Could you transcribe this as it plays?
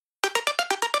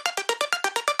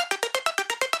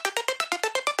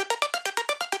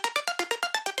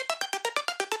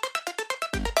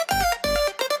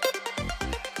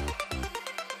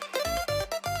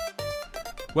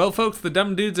Well, folks, the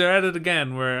dumb dudes are at it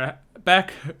again. We're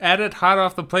back at it, hot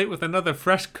off the plate with another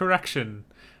fresh correction.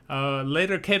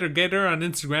 Later Cater Gator on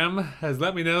Instagram has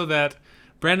let me know that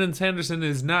Brandon Sanderson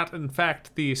is not, in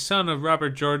fact, the son of Robert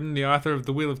Jordan, the author of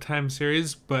the Wheel of Time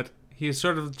series, but he is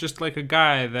sort of just like a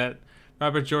guy that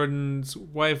Robert Jordan's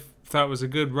wife thought was a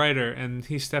good writer, and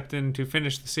he stepped in to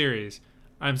finish the series.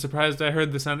 I'm surprised I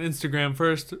heard this on Instagram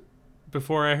first,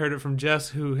 before I heard it from Jess,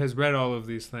 who has read all of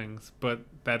these things, but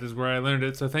that is where I learned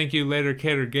it. So thank you, Later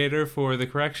Cater Gator, for the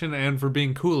correction and for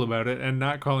being cool about it and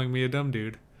not calling me a dumb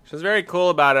dude. She was very cool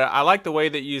about it. I like the way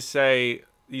that you said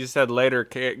Later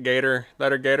Gator,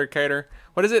 Later Gator Cater.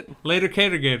 What is it? Later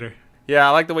Cater Gator. Yeah,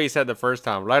 I like the way you said it the first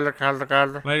time. Later Cater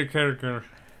Gator. Later Cater Gator.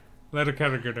 Later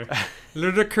Cater Gator.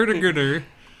 Later Cater Gator.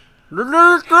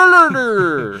 Later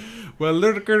Gator. Well,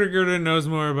 Later Cater Gator knows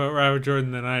more about Robert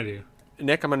Jordan than I do.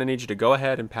 Nick, I'm going to need you to go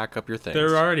ahead and pack up your things.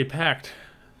 They're already packed.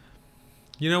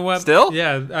 You know what? Still?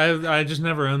 Yeah, I just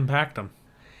never unpacked them.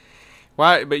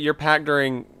 Why? But you're packed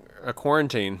during a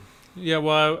quarantine. Yeah,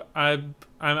 well, I'm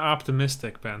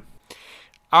optimistic, Ben.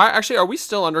 Are we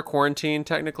still under quarantine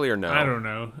technically or no? I don't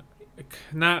know.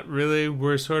 Not really.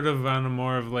 We're sort of on a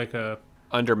more of like a...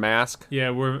 Under mask? Yeah,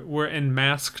 we're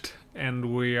enmasked,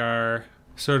 and we are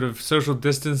sort of social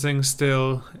distancing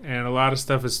still, and a lot of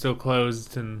stuff is still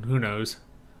closed, and who knows.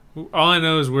 All I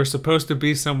know is we're supposed to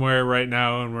be somewhere right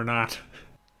now, and we're not.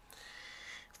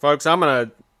 Folks, I'm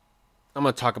gonna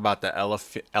talk about the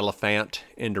elephant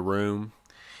in the room,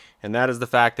 and that is the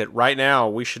fact that right now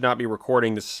we should not be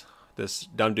recording this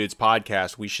Dumb Dudes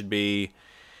podcast. We should be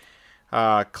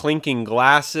clinking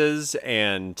glasses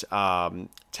and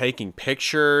taking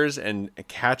pictures and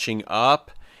catching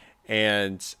up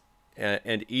and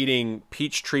eating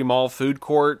Peachtree Mall food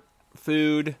court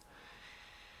food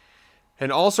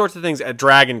and all sorts of things at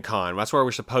Dragon Con. That's where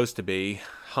we're supposed to be,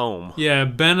 home. Yeah,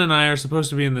 Ben and I are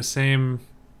supposed to be in the same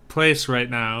place right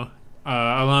now,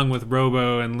 along with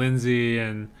Robo and Lindsay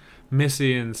and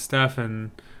Missy and Steph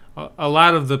and a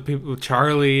lot of the people,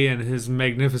 Charlie and his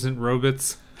magnificent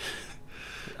robots.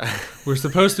 We're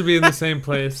supposed to be in the same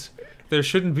place. There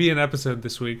shouldn't be an episode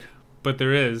this week, but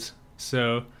there is.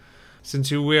 So,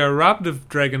 since we are robbed of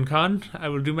Dragon Con, I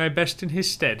will do my best in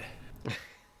his stead.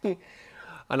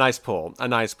 A nice pull.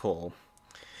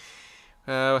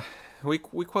 We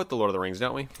quote the Lord of the Rings,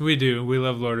 don't we? We do. We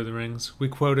love Lord of the Rings. We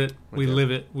quote it. We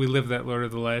live it. We live that Lord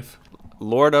of the Life.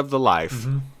 Lord of the Life.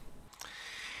 Mm-hmm.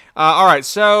 All right,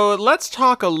 so let's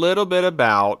talk a little bit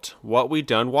about what we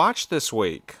done watched this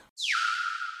week.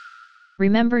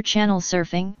 Remember channel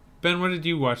surfing? Ben, what did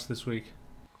you watch this week?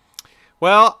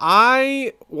 Well,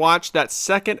 I watched that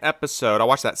second episode.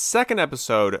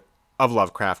 Of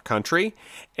Lovecraft Country,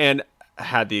 and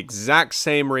had the exact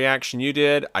same reaction you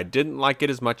did. I didn't like it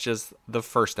as much as the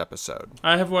first episode.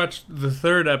 I have watched the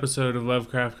third episode of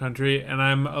Lovecraft Country, and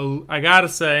I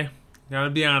gotta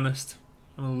be honest,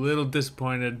 I'm a little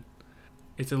disappointed.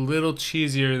 It's a little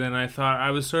cheesier than I thought. I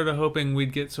was sort of hoping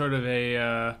we'd get sort of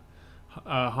a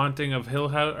Haunting of Hill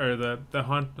House, or the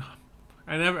haunt.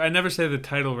 I never say the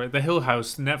title right. The Hill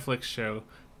House Netflix show.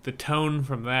 The tone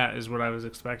from that is what I was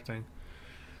expecting.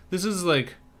 This is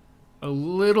like a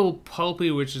little pulpy,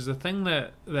 which is a thing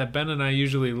that Ben and I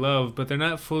usually love, but they're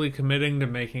not fully committing to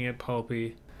making it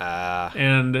pulpy.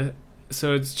 And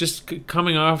so it's just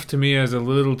coming off to me as a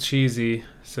little cheesy.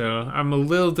 So I'm a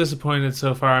little disappointed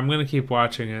so far. I'm going to keep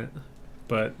watching it,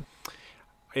 but...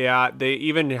 Yeah,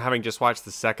 even having just watched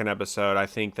the second episode, I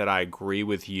think that I agree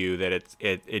with you that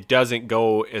it doesn't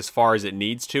go as far as it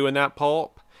needs to in that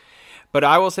pulp. But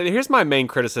I will say, here's my main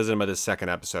criticism of this second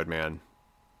episode, man.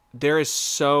 There is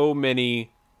so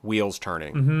many wheels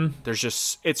turning. Mm-hmm. There's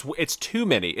just it's too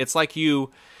many. It's like you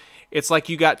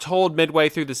got told midway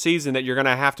through the season that you're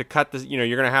gonna have to cut this.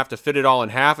 You're gonna have to fit it all in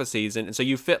half a season, and so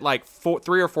you fit like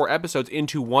 3 or 4 episodes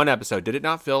into one episode. Did it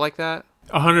not feel like that?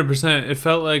 100%. It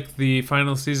felt like the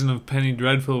final season of Penny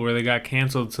Dreadful, where they got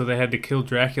canceled, so they had to kill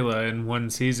Dracula in one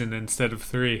season instead of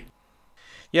 3.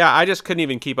 Yeah, I just couldn't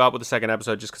even keep up with the second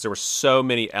episode just because there were so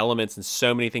many elements and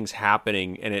so many things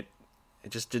happening, and it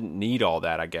just didn't need all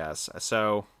that, I guess.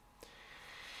 So,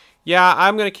 yeah,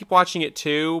 I'm going to keep watching it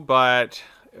too, but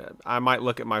I might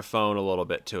look at my phone a little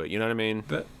bit to it. You know what I mean?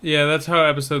 Yeah, that's how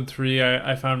episode 3,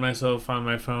 I found myself on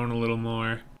my phone a little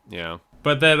more. Yeah.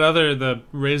 But the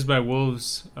Raised by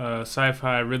Wolves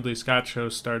sci-fi Ridley Scott show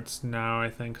starts now,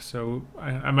 I think. So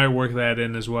I might work that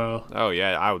in as well. Oh,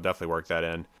 yeah, I would definitely work that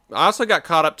in. I also got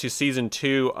caught up to season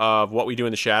 2 of What We Do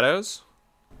in the Shadows.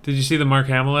 Did you see the Mark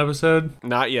Hamill episode?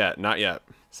 Not yet.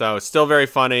 So it's still very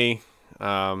funny.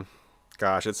 Gosh,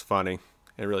 it's funny.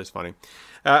 It really is funny.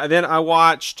 Then I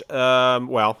watched, I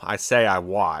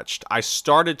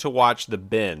started to watch The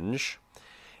Binge,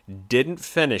 didn't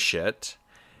finish it.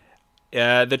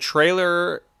 The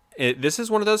trailer, this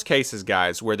is one of those cases,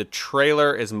 guys, where the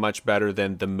trailer is much better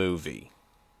than the movie.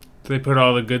 They put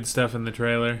all the good stuff in the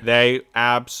trailer. They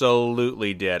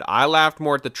absolutely did. I laughed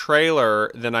more at the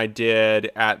trailer than I did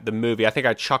at the movie. I think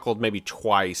I chuckled maybe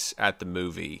twice at the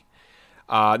movie.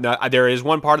 No, there is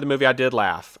one part of the movie I did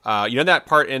laugh. You know that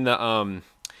part in the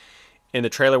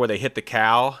trailer where they hit the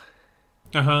cow?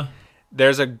 Uh-huh.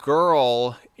 There's a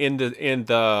girl in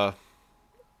the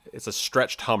it's a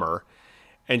stretched Hummer,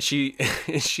 and the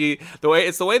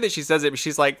way that she says it,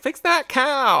 she's like, "Fix that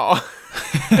cow."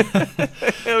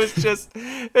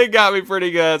 It got me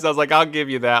pretty good. So I was like, I'll give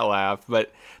you that laugh.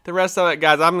 But the rest of it,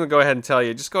 guys, I'm going to go ahead and tell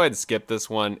you, just go ahead and skip this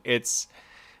one.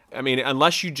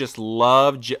 Unless you just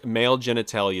love male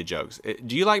genitalia jokes.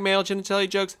 Do you like male genitalia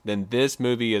jokes? Then this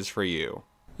movie is for you.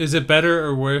 Is it better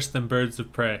or worse than Birds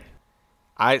of Prey?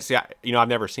 I've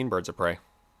never seen Birds of Prey.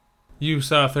 You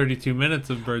saw 32 minutes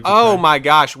of Birds of Prey. Oh my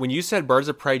gosh. When you said Birds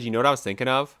of Prey, do you know what I was thinking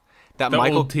of? The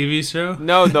old TV show?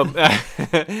 No, is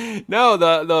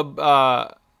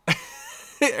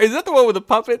that the one with the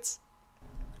puppets?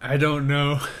 I don't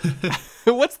know.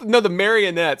 The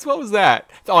marionettes. What was that?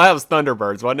 Oh, that was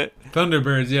Thunderbirds, wasn't it?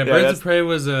 Thunderbirds, yeah. Birds of Prey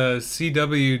was a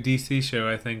CW DC show,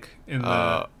 I think.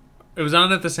 It was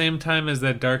on at the same time as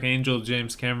that Dark Angel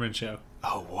James Cameron show.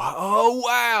 Oh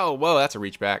wow! Whoa, that's a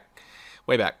reach back,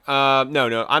 way back.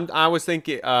 No. I was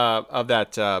thinking of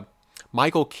that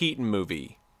Michael Keaton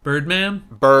movie. Birdman.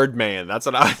 That's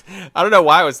what I don't know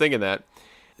why I was thinking that.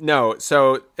 No,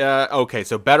 so okay,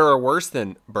 so better or worse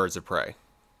than Birds of Prey?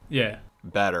 Yeah.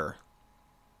 Better.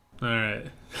 All right.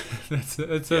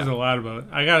 That says a lot about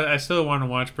it. I still want to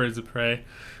watch Birds of Prey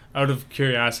out of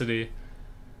curiosity.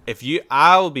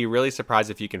 I'll be really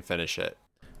surprised if you can finish it.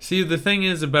 See, the thing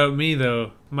is about me,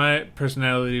 though, my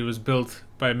personality was built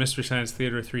by Mystery Science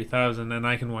Theater 3000, and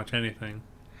I can watch anything.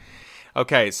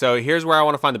 Okay, so here's where I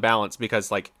want to find the balance,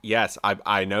 because, yes,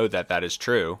 I know that is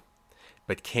true,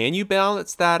 but can you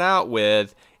balance that out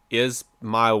with, is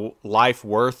my life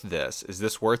worth this? Is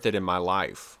this worth it in my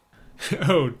life?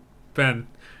 Oh, Ben,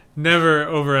 never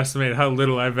overestimate how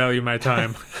little I value my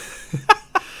time.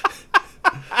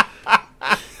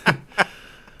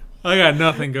 I got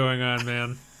nothing going on,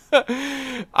 man.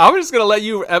 I'm just going to let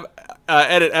you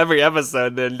edit every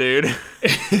episode then, dude.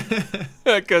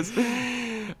 Because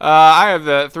I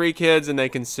have 3 kids and they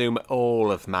consume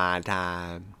all of my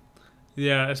time.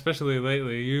 Yeah, especially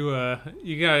lately. You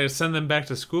gotta send them back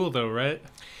to school, though, right?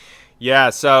 Yeah,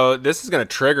 so this is going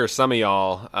to trigger some of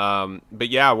y'all. But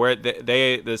yeah,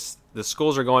 the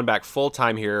schools are going back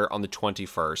full-time here on the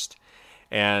 21st.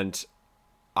 And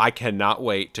I cannot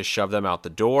wait to shove them out the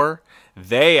door.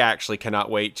 They actually cannot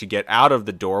wait to get out of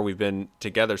the door. We've been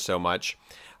together so much.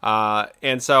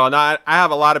 And so I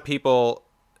have a lot of people.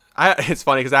 It's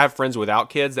funny because I have friends without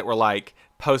kids that were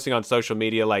posting on social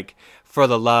media for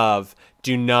the love,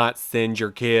 do not send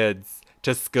your kids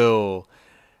to school.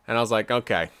 And I was like,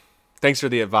 okay, thanks for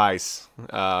the advice.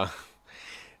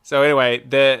 So anyway,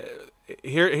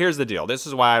 here's the deal. This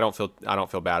is why I don't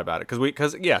feel bad about it,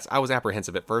 because yes, I was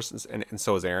apprehensive at first, and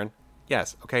so was Aaron.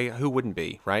 Yes, okay, who wouldn't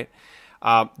be, right?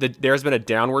 There's been a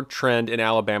downward trend in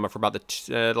Alabama for about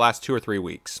the last 2 or 3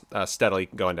 weeks, steadily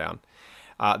going down.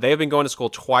 They have been going to school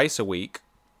twice a week,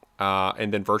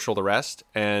 and then virtual the rest.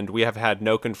 And we have had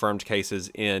no confirmed cases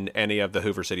in any of the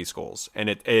Hoover City schools, and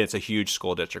it's a huge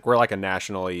school district. We're like a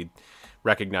nationally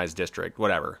recognized district,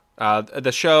 whatever.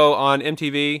 The show on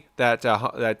MTV,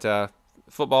 that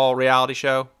football reality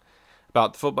show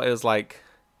about football, is do you know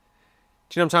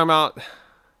what I'm talking about? It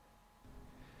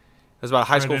was about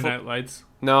high school Friday Night Lights.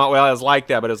 No, well, it was like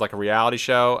that, but it was like a reality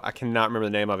show. I cannot remember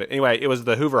the name of it. Anyway, it was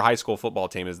the Hoover High School football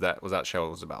team. That show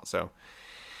was about. So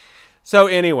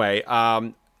anyway,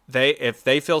 if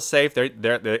they feel safe, they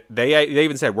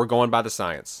even said, we're going by the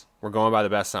science. We're going by the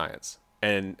best science,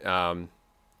 and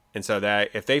so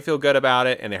that if they feel good about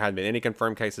it and there haven't been any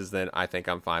confirmed cases, then I think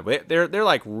I'm fine. But they're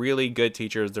really good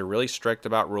teachers. They're really strict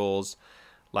about rules.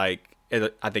 I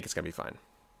think it's gonna be fine.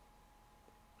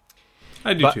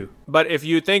 I do too. But if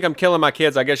you think I'm killing my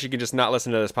kids, I guess you can just not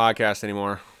listen to this podcast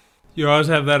anymore. You always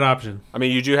have that option. I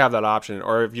mean, you do have that option.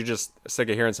 Or if you're just sick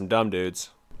of hearing some dumb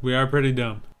dudes. We are pretty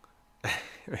dumb.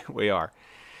 We are.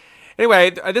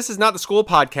 Anyway, this is not the school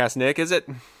podcast, Nick, is it?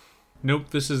 Nope,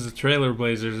 this is the Trailer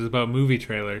Blazers. It's about movie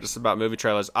trailers. It's about movie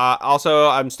trailers. Also,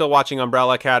 I'm still watching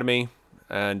Umbrella Academy,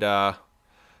 and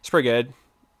it's pretty good.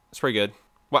 It's pretty good.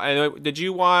 Well, anyway, did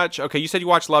you watch... Okay, you said you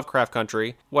watched Lovecraft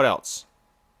Country. What else?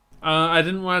 I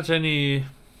didn't watch any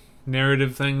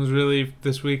narrative things really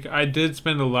this week. I did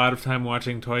spend a lot of time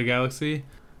watching Toy Galaxy.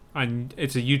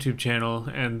 It's a YouTube channel,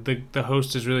 and the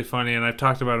host is really funny, and I've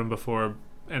talked about him before.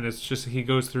 And it's just he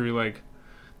goes through like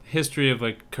history of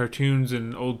like cartoons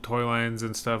and old toy lines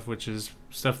and stuff, which is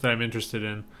stuff that I'm interested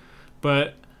in.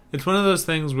 But it's one of those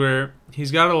things where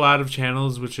he's got a lot of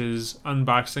channels, which is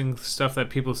unboxing stuff that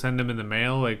people send him in the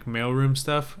mail, like mailroom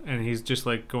stuff, and he's just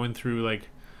like going through like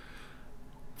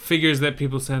figures that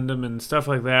people send him and stuff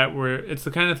like that, where it's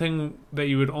the kind of thing that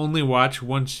you would only watch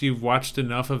once you've watched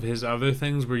enough of his other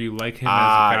things where you like him as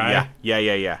a guy.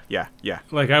 Yeah.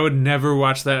 Like, I would never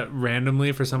watch that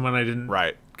randomly for someone I didn't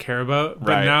care about.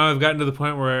 But now I've gotten to the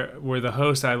point where the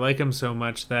host, I like him so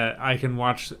much that I can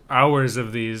watch hours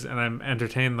of these and I'm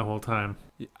entertained the whole time.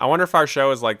 I wonder if our show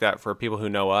is like that for people who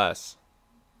know us.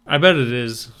 I bet it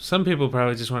is. Some people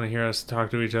probably just want to hear us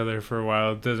talk to each other for a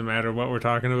while. It doesn't matter what we're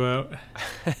talking about.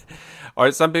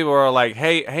 Or some people are like,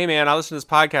 hey man, I listen to this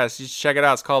podcast. You should check it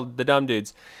out. It's called The Dumb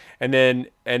Dudes. And then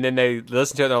they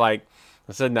listen to it. They're like,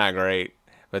 this is not great,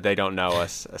 but they don't know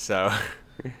us. So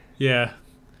yeah.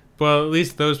 Well, at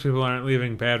least those people aren't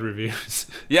leaving bad reviews.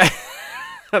 Yeah,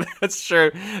 that's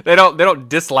true. They don't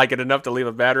dislike it enough to leave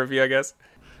a bad review, I guess.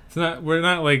 We're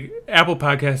not like Apple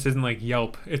Podcasts isn't like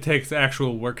Yelp. It takes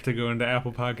actual work to go into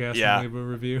Apple Podcasts and leave a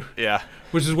review. Yeah.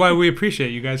 Which is why we appreciate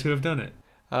you guys who have done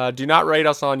it. Do not rate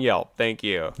us on Yelp. Thank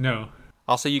you. No.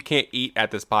 Also, you can't eat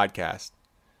at this podcast.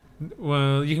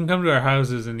 Well, you can come to our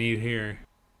houses and eat here.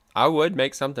 I would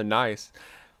make something nice.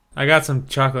 I got some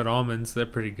chocolate almonds. They're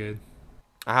pretty good.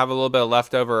 I have a little bit of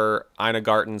leftover Ina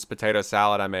Garten's potato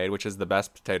salad I made, which is the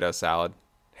best potato salad,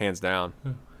 hands down.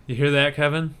 You hear that,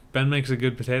 Kevin? Ben makes a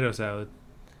good potato salad.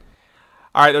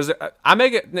 All right, I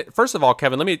make it. First of all,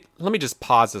 Kevin, let me just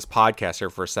pause this podcast here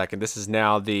for a second. This is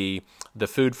now the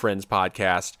Food Friends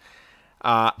podcast.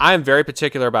 I am very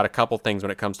particular about a couple things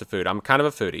when it comes to food. I'm kind of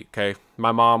a foodie. Okay,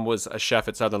 my mom was a chef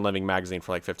at Southern Living magazine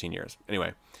for like 15 years.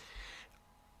 Anyway,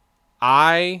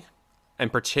 I am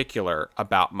particular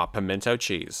about my pimento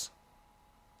cheese.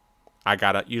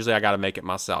 Usually I gotta make it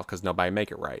myself because nobody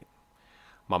make it right.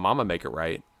 My mama make it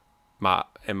right. My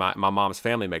mom's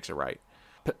family makes it right.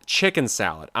 Chicken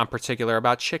salad. I'm particular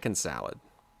about chicken salad.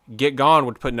 Get Gone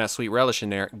with putting that sweet relish in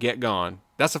there. Get Gone.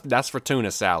 That's for tuna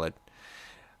salad.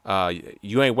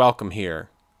 You ain't welcome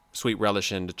here. Sweet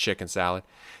relish into chicken salad.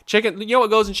 Chicken. You know what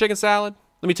goes in chicken salad?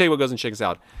 Let me tell you what goes in chicken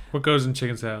salad. What goes in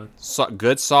chicken salad?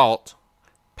 Good salt,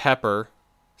 pepper,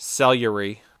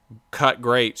 celery, cut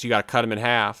grapes. You got to cut them in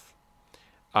half.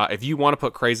 If you want to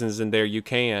put craisins in there, you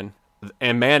can.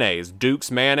 And mayonnaise, Duke's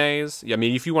mayonnaise. I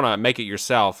mean, if you want to make it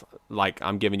yourself, like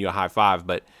I'm giving you a high five,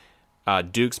 but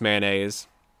Duke's mayonnaise,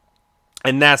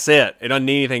 and that's it. It doesn't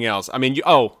need anything else. I mean,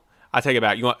 I take it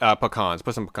back. You want pecans?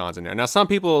 Put some pecans in there. Now, some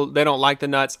people they don't like the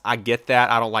nuts. I get that.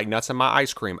 I don't like nuts in my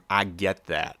ice cream. I get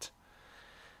that.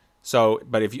 So,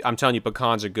 but I'm telling you,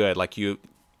 pecans are good. Like you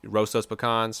roast those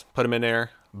pecans, put them in there,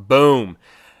 boom.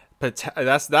 That's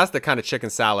the kind of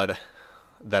chicken salad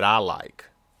that I like.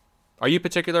 Are you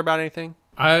particular about anything?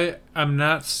 I'm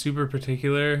not super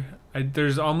particular.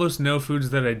 There's almost no foods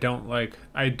that I don't like.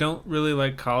 I don't really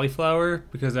like cauliflower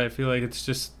because I feel like it's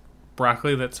just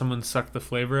broccoli that someone sucked the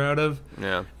flavor out of.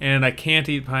 Yeah. And I can't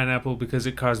eat pineapple because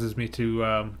it causes me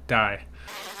to die.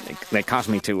 They cause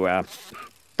me to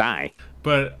die.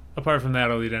 But apart from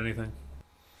that, I'll eat anything.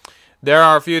 There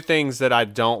are a few things that I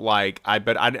don't like.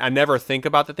 But I never think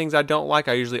about the things I don't like.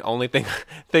 I usually only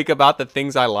think about the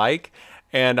things I like.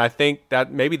 And I think that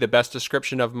may be the best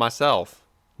description of myself,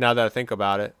 now that I think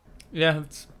about it. Yeah,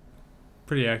 it's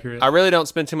pretty accurate. I really don't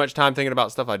spend too much time thinking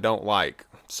about stuff I don't like.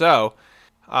 So,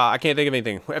 I can't think of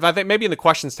anything. If I think maybe in the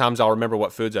questions times, I'll remember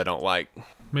what foods I don't like.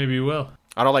 Maybe you will.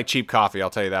 I don't like cheap coffee, I'll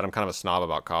tell you that. I'm kind of a snob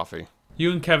about coffee.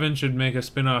 You and Kevin should make a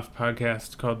spin-off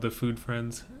podcast called The Food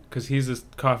Friends, because he's a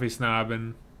coffee snob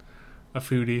and a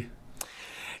foodie.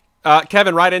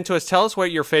 Kevin, right into us. Tell us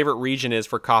what your favorite region is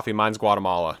for coffee. Mine's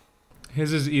Guatemala.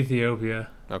 His is Ethiopia.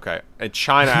 Okay. And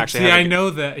China actually. See, I know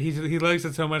that. He likes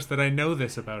it so much that I know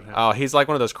this about him. Oh, he's like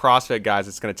one of those CrossFit guys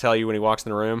that's going to tell you when he walks in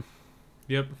the room.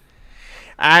 Yep.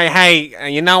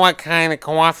 Hey, you know what kind of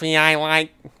coffee I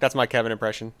like? That's my Kevin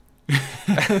impression.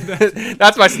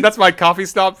 that's my coffee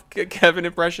stop Kevin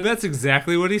impression. That's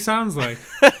exactly what he sounds like.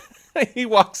 He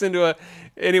walks into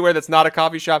anywhere that's not a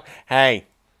coffee shop. Hey,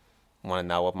 want to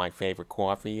know what my favorite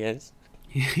coffee is?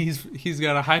 He's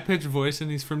got a high-pitched voice,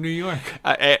 and he's from New York.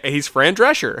 He's Fran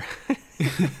Drescher.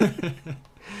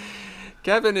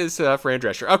 Kevin is Fran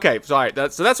Drescher. Okay, so, all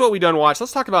right, so that's what we done watched.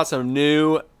 Let's talk about some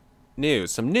new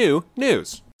news.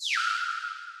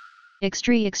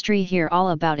 Extree here all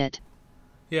about it.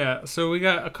 Yeah, so we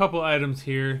got a couple items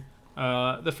here.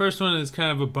 The first one is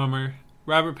kind of a bummer.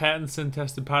 Robert Pattinson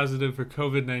tested positive for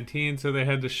COVID-19, so they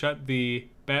had to shut the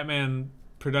Batman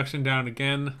production down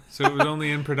again. So it was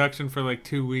only in production for like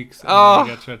 2 weeks, and then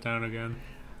it got shut down again.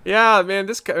 Yeah, man,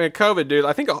 COVID, dude.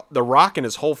 I think The Rock and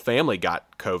his whole family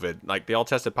got COVID. Like, they all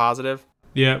tested positive.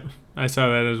 Yep, I saw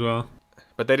that as well.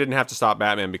 But they didn't have to stop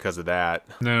Batman because of that.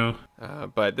 No.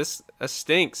 But that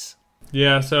stinks.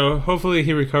 Yeah, so hopefully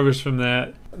he recovers from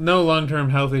that. No long-term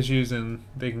health issues, and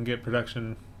they can get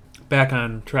production back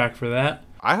on track for that.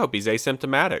 I hope he's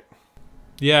asymptomatic.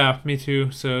 Yeah, me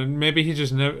too. So maybe he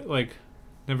just never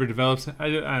develops. I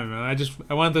don't know.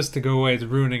 I want this to go away. It's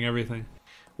ruining everything.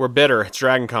 We're bitter. It's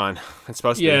Dragon Con. It's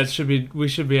supposed to be. Yeah, it should be. We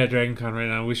should be at Dragon Con right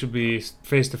now. We should be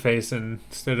face to face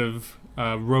instead of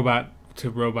robot to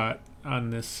robot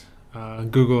on this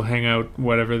Google Hangout,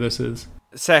 whatever this is.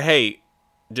 Say, hey,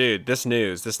 dude, this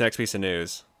next piece of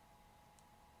news.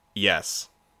 Yes.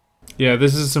 Yeah,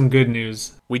 this is some good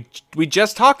news. We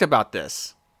just talked about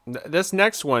this. This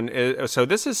next one is, so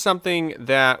this is something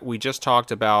that we just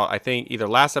talked about, I think either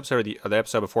last episode or the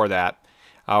episode before that.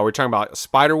 We're talking about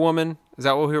Spider-Woman. Is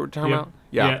that what we were talking about?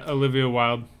 Yeah, Olivia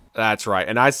Wilde. That's right.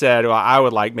 And I said, well, I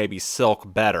would like maybe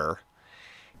Silk better.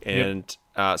 And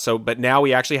but now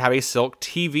we actually have a Silk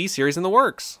TV series in the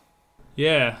works.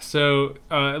 Yeah, so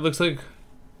it looks like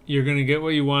you're going to get what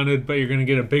you wanted, but you're going to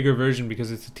get a bigger version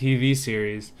because it's a TV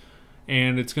series.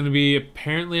 And it's going to be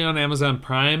apparently on Amazon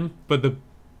Prime, but the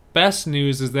best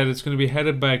news is that it's going to be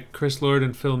headed by Chris Lord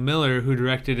and Phil Miller, who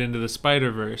directed Into the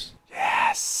Spider-Verse.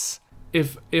 Yes.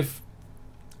 If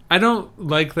I don't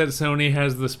like that Sony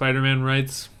has the Spider-Man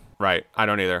rights. Right, I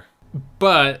don't either.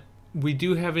 But we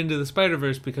do have Into the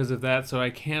Spider-Verse because of that, so I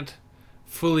can't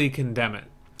fully condemn it.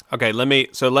 Okay,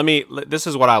 this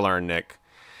is what I learned, Nick.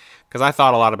 Because I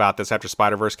thought a lot about this after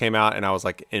Spider-Verse came out, and I was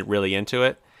like really into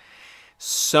it.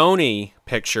 Sony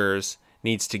Pictures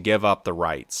needs to give up the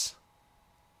rights.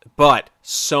 But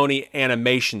Sony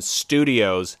Animation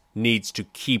Studios needs to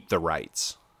keep the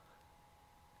rights.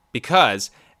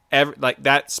 Because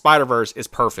that Spider-Verse is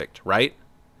perfect, right?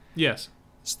 Yes.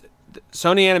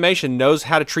 Sony Animation knows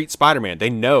how to treat Spider-Man. They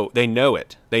know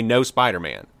it. They know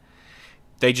Spider-Man.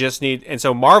 They just need, and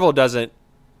so Marvel's not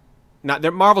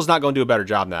going to do a better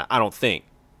job than that, I don't think,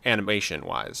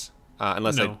 animation-wise,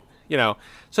 unless no.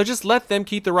 So just let them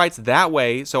keep the rights that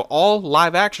way. So all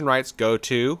live action rights go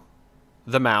to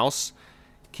the mouse.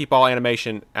 Keep all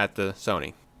animation at the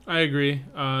Sony. I agree.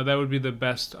 That would be the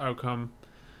best outcome.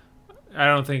 I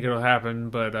don't think it'll happen,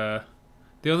 but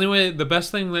the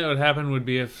best thing that would happen would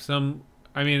be if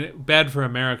bad for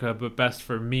America, but best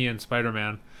for me and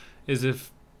Spider-Man, is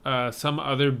if some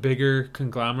other bigger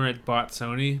conglomerate bought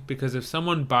Sony, because if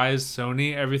someone buys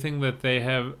Sony, everything that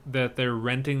they're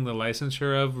renting the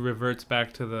licensure of reverts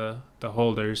back to the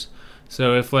holders.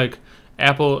 So if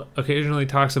Apple occasionally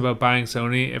talks about buying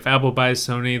Sony, if Apple buys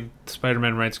Sony,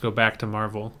 Spider-Man rights go back to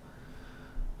Marvel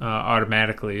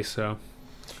automatically. So,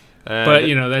 but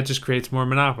that just creates more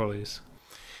monopolies.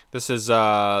 This is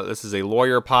a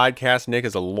lawyer podcast. Nick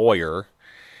is a lawyer.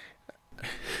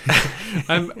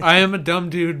 I am a dumb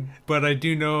dude, but I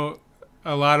do know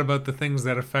a lot about the things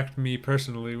that affect me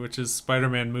personally, which is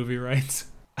Spider-Man movie rights.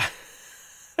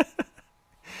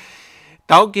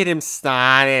 Don't get him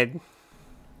started.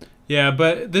 Yeah,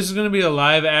 but this is going to be a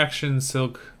live action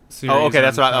Silk series. Oh, okay,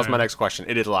 that was my next question.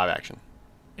 It is live action,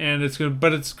 and it's going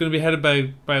to be headed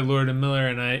by Lord and Miller,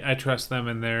 and I trust them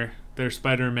in their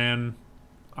Spider-Man,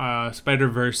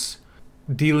 Spider-Verse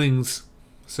dealings.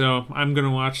 So I'm going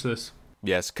to watch this.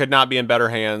 Yes, could not be in better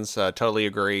hands. Totally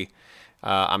agree.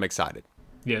 I'm excited.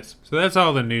 Yes. So that's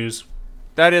all the news.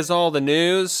 That is all the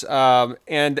news.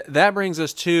 And that brings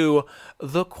us to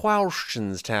the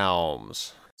questions,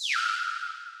 Toms.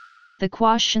 The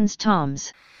questions,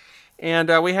 Toms. And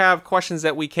we have questions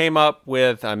that we came up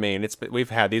with. I mean,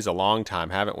 we've had these a long time,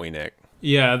 haven't we, Nick?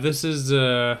 Yeah, this is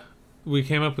we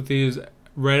came up with these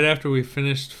right after we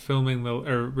finished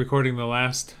recording the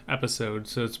last episode,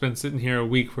 so it's been sitting here a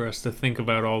week for us to think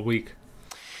about all week.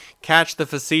 Catch the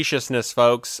facetiousness,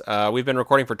 folks. We've been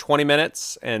recording for 20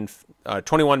 minutes and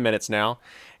 21 minutes now,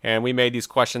 and we made these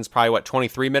questions probably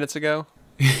 23 minutes ago.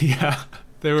 Yeah,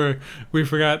 we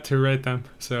forgot to write them,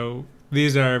 so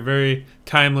these are very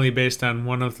timely based on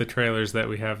one of the trailers that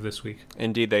we have this week.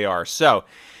 Indeed they are. So,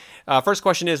 first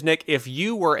question is, Nick, if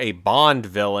you were a Bond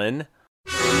villain,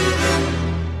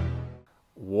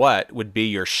 what would be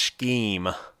your scheme?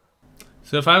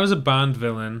 So if I was a Bond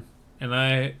villain, and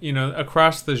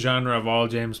across the genre of all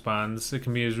James Bonds, it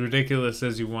can be as ridiculous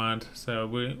as you want. So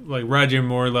like Roger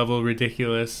Moore level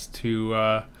ridiculous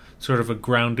to sort of a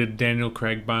grounded Daniel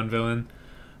Craig Bond villain.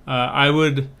 I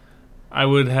would I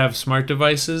would have smart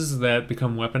devices that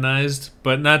become weaponized,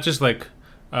 but not just like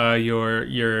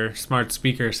your smart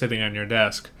speaker sitting on your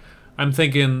desk. I'm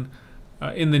thinking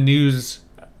in the news,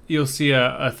 you'll see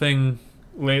a thing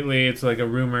lately. It's like a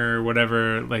rumor or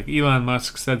whatever. Like Elon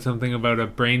Musk said something about a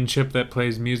brain chip that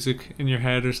plays music in your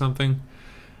head or something.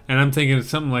 And I'm thinking it's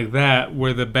something like that,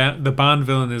 where the Bond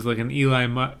villain is like an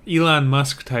Elon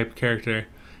Musk type character,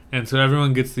 and so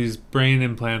everyone gets these brain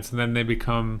implants, and then they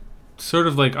become sort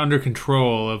of like under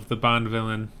control of the Bond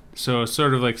villain. So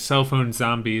sort of like cell phone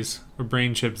zombies or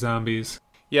brain chip zombies.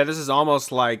 Yeah, this is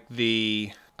almost like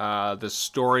the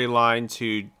storyline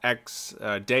to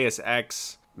Deus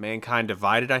Ex, Mankind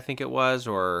Divided, I think it was,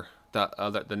 or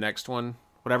the next one,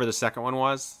 whatever the second one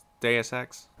was, Deus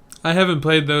Ex. I haven't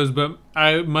played those, but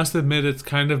I must admit it's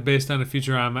kind of based on a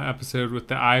Futurama episode with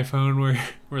the iPhone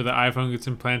where the iPhone gets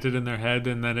implanted in their head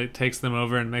and then it takes them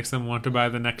over and makes them want to buy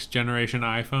the next generation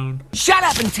iPhone. Shut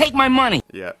up and take my money!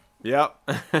 Yeah. Yep.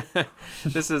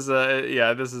 This is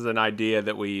an idea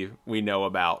that we know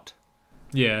about.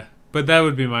 Yeah, but that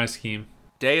would be my scheme.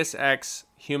 Deus Ex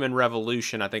Human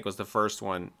Revolution, I think, was the first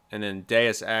one, and then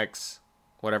Deus Ex,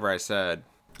 whatever I said.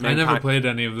 I never played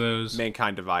any of those.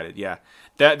 Mankind Divided, yeah.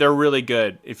 They're really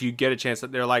good. If you get a chance,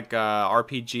 they're like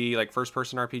RPG, like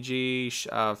first-person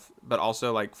RPG, but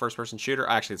also like first-person shooter.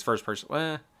 Actually, it's first-person.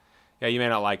 Yeah, you may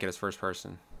not like it as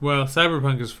first-person. Well,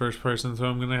 Cyberpunk is first-person, so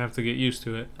I'm going to have to get used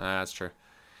to it. That's true.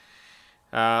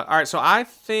 All right, so I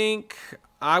think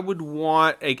I would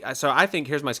want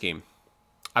here's my scheme.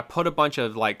 I put a bunch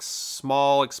of like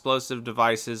small explosive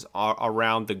devices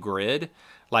around the grid,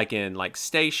 like in like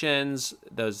stations,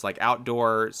 those like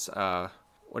outdoors.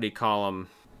 What do you call them?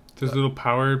 Those little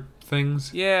power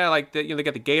things. Yeah, like they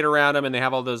got the gate around them, and they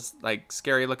have all those like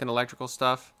scary looking electrical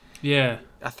stuff. Yeah.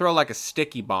 I throw like a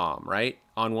sticky bomb right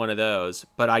on one of those,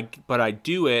 but I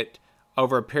do it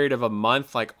over a period of a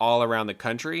month, like all around the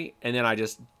country, and then I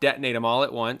just detonate them all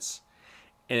at once,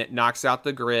 and it knocks out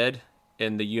the grid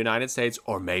in the United States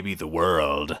or maybe the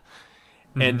world.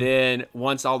 Mm-hmm. And then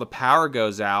once all the power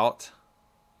goes out,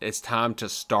 it's time to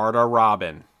start a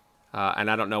robin.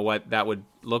 And I don't know what that would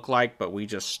look like, but we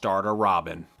just start a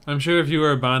robin. I'm sure if you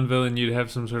were a Bond villain, you'd have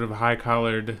some sort of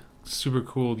high-collared, super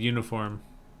cool uniform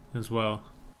as well.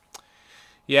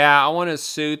 Yeah, I want a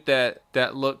suit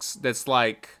that's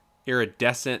like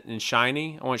iridescent and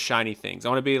shiny. I want shiny things. I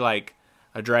want to be like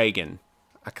a dragon.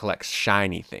 I collect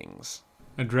shiny things.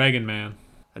 A dragon man.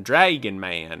 A dragon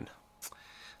man. So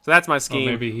that's my scheme.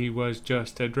 Or maybe he was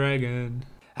just a dragon.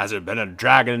 Has there been a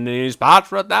dragon in these parts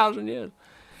for 1,000 years?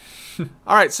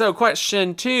 All right, so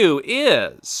question 2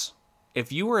 is,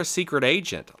 if you were a secret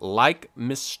agent like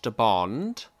Mr.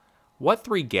 Bond, what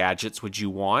 3 gadgets would you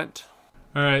want?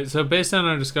 All right, so based on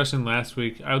our discussion last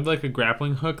week, I would like a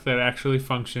grappling hook that actually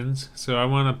functions. So I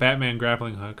want a Batman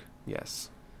grappling hook. Yes.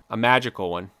 A magical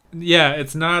one. Yeah,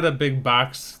 it's not a big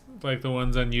box like the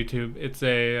ones on YouTube. It's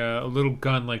a little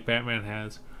gun like Batman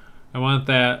has. I want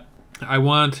that. I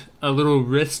want a little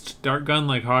wrist dart gun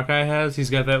like Hawkeye has. He's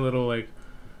got that little like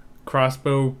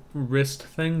crossbow wrist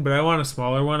thing, but I want a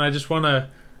smaller one. I just want to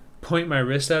point my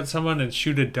wrist at someone and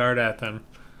shoot a dart at them.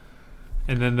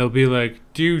 And then they'll be like,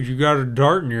 dude, you got a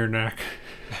dart in your neck.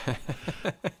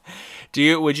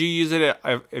 Would you use it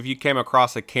if you came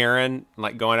across a Karen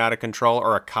like going out of control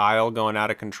or a Kyle going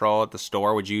out of control at the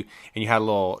store? And you had a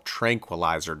little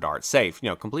tranquilizer dart, safe,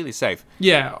 completely safe.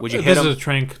 Yeah. Would you hit them? This is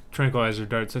a tranquilizer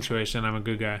dart situation. I'm a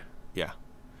good guy. Yeah.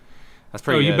 That's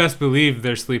pretty good. You best believe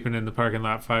they're sleeping in the parking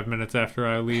lot 5 minutes after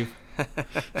I leave.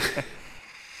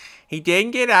 He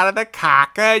didn't get out of the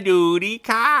cock-a-doodle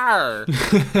car.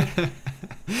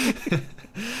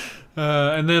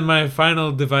 And then my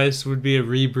final device would be a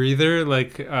rebreather,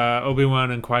 like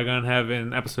Obi-Wan and Qui-Gon have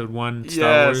in Episode 1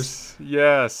 Star Wars.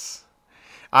 Yes.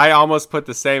 I almost put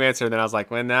the same answer, and then I was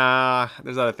like, well, nah,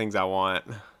 there's other things I want.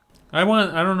 I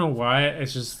don't know why,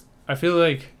 it's just, I feel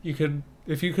like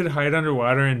if you could hide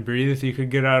underwater and breathe, you could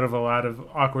get out of a lot of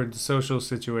awkward social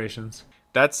situations.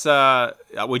 That's,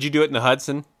 would you do it in the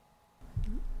Hudson?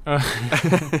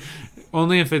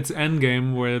 Only if it's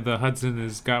Endgame, where the Hudson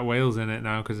has got whales in it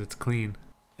now because it's clean.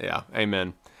 Yeah,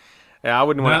 amen. Yeah, I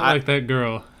wouldn't want to. Not like that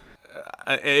girl.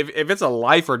 If it's a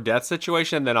life or death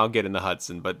situation, then I'll get in the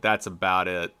Hudson, but that's about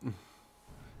it.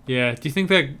 Yeah, do you think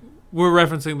that we're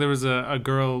referencing there was a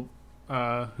girl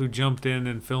who jumped in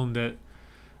and filmed it?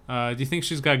 Do you think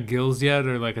she's got gills yet,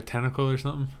 or like a tentacle or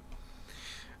something?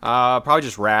 Probably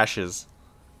just rashes.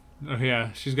 Oh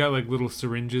yeah, she's got like little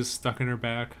syringes stuck in her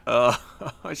back.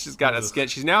 She's got a skin.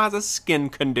 She now has a skin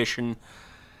condition.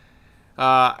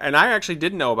 And I actually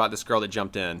didn't know about this girl that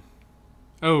jumped in.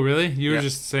 Oh really? You were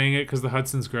just saying it because the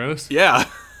Hudson's gross? Yeah.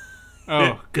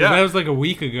 Oh, because Yeah. that was like a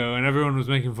week ago, and everyone was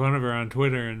making fun of her on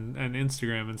Twitter and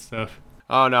Instagram and stuff.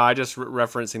 Oh no, I just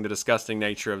referencing the disgusting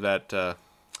nature of that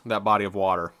body of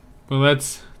water. Well,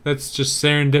 that's just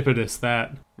serendipitous.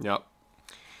 That. Yep.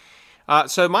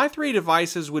 So my 3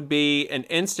 devices would be an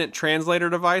instant translator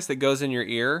device that goes in your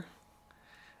ear,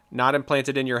 not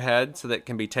implanted in your head, so that it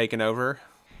can be taken over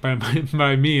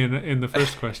By me in the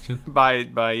first question.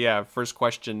 by first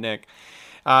question Nick.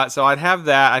 So I'd have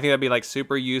that. I think that'd be like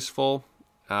super useful,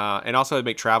 and also it'd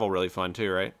make travel really fun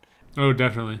too, right? Oh,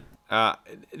 definitely.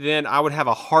 Then I would have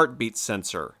a heartbeat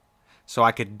sensor, so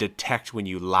I could detect when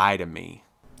you lie to me.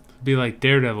 Be like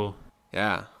Daredevil.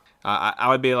 Yeah, I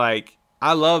would be like,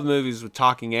 I love movies with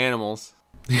talking animals.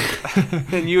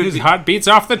 And you would His be, heartbeat's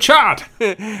off the chart.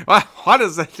 what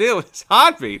does that deal with his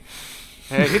heartbeat?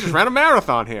 Hey, he just ran a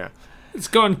marathon here. It's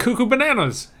going cuckoo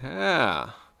bananas.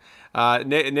 Yeah.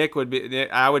 Nick would be.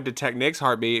 I would detect Nick's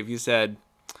heartbeat if you said,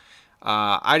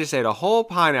 "I just ate a whole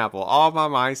pineapple all by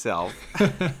myself."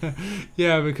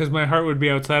 Yeah, because my heart would be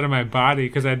outside of my body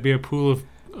because I'd be a pool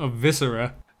of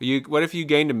viscera. What if you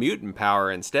gained a mutant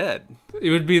power instead?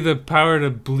 It would be the power to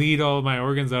bleed all of my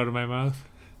organs out of my mouth.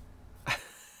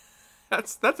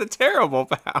 That's a terrible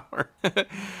power.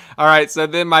 All right, so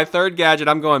then my third gadget,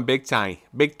 I'm going big time.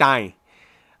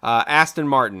 Aston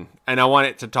Martin, and I want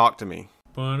it to talk to me.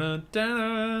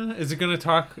 Ba-da-da-da. Is it gonna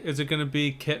talk? Is it gonna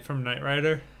be Kit from Knight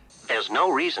Rider? There's no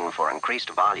reason for increased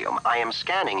volume. I am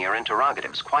scanning your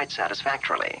interrogatives quite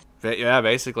satisfactorily. Yeah,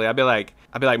 basically, I'd be like,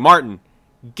 Martin,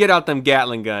 get out them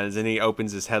Gatling guns, and he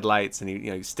opens his headlights and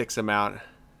he sticks them out,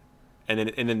 and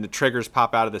then the triggers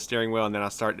pop out of the steering wheel, and then I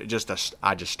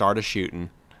just start a shooting.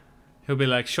 He'll be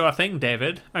like, "Sure thing,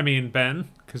 David." I mean Ben,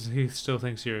 because he still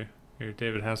thinks you're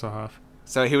David Hasselhoff.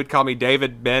 So he would call me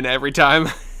David Ben every time.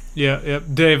 Yeah, yep.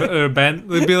 Dave or Ben.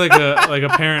 It'd be like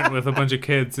a parent with a bunch of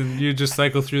kids, and you just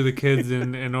cycle through the kids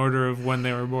in order of when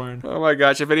they were born. Oh my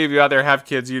gosh! If any of you out there have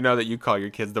kids, you know that you call your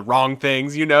kids the wrong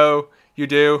things. You know you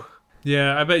do.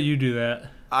 Yeah, I bet you do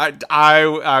that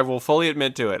I will fully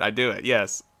admit to it. I do it.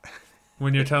 Yes.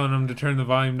 when you're telling them to turn the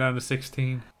volume down to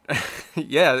 16.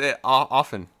 Yeah.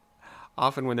 Often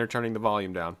when they're turning the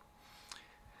volume down.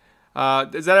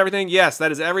 Is that everything? Yes,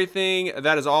 that is everything.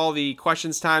 That is all the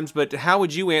questions times. But how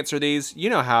would you answer these?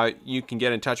 You know how you can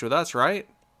get in touch with us, right?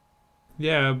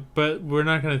 Yeah, but we're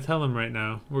not going to tell them right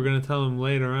now. We're going to tell them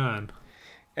later on.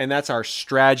 And that's our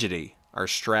strategy. Our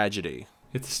strategy.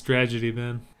 It's a strategy,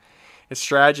 Ben. It's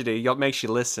strategy. It makes you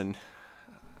listen.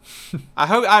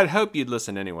 I'd hope you'd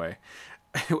listen anyway.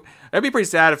 It'd be pretty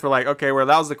sad if we're like, okay, well,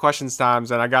 that was the questions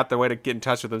times, and I got the way to get in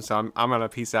touch with them, so I'm gonna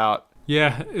peace out.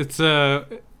 Yeah, it's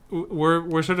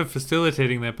we're sort of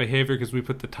facilitating that behavior because we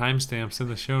put the timestamps in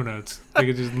the show notes. They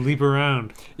could just leap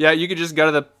around. Yeah, you could just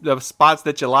go to the spots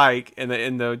that you like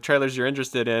in the trailers you're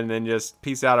interested in, and then just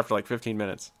peace out after like 15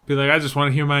 minutes. Be like, I just want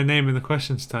to hear my name in the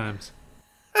questions times.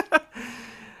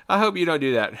 I hope you don't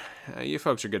do that. You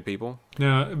folks are good people.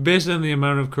 No, based on the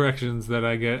amount of corrections that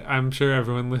I get, I'm sure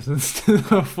everyone listens to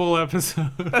the full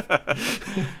episode.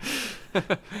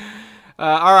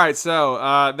 All right,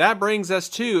 so that brings us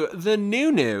to the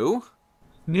new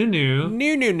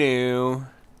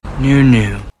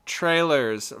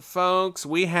trailers. Folks,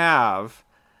 we have,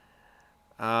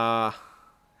 how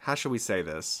should we say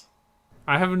this?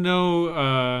 I have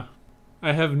no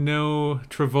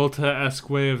Travolta-esque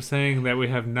way of saying that we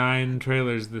have 9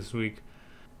 trailers this week.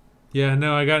 Yeah,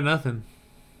 no, I got nothing.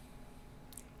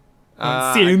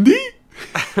 Sandy?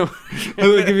 I'll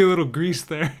give you a little grease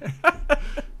there.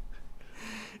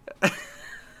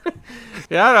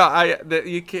 Yeah,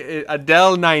 you can't,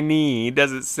 Adele Naini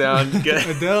doesn't sound good.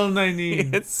 Adele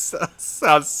Naini. It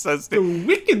sounds so The stupid.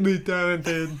 wickedly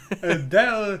talented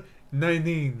Adele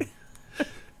Naini.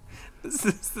 This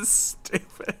is the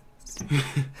stupid.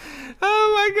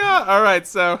 Oh my god! All right,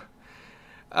 so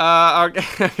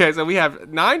okay, so we have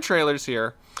 9 trailers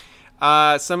here.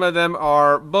 Some of them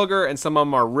are booger, and some of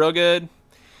them are real good.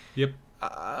 Yep.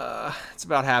 It's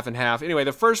about half and half. Anyway,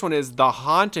 the first one is The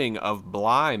Haunting of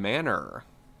Bly Manor.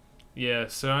 Yeah,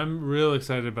 so I'm real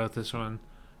excited about this one.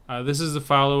 This is a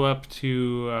follow-up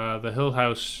to the Hill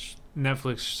House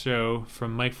Netflix show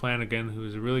from Mike Flanagan, who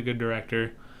is a really good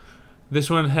director. This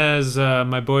one has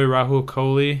my boy Rahul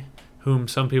Kohli, whom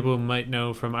some people might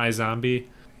know from iZombie.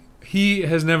 He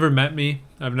has never met me.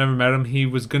 I've never met him. He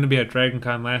was going to be at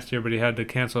DragonCon last year, but he had to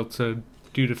cancel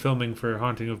due to filming for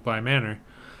Haunting of Bly Manor.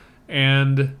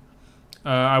 And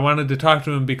I wanted to talk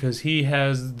to him because he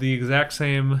has the exact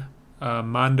same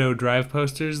Mondo Drive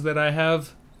posters that I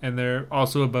have, and they're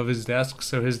also above his desk,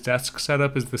 so his desk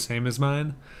setup is the same as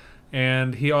mine.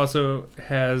 And he also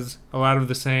has a lot of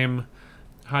the same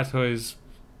Hot Toys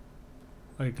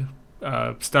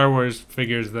Star Wars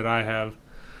figures that I have.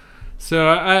 So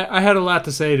I had a lot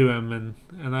to say to him,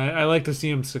 and I like to see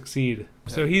him succeed.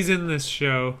 So he's in this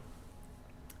show,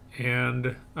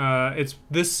 and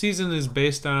this season is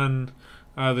based on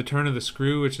The Turn of the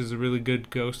Screw, which is a really good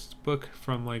ghost book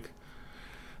from like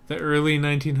the early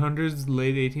 1900s,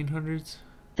 late 1800s.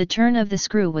 The Turn of the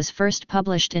Screw was first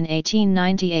published in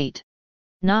 1898.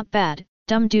 Not bad,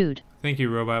 dumb dude. Thank you,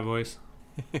 robot voice.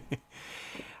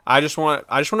 I just want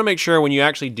to make sure when you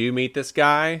actually do meet this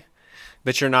guy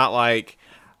that you're not like,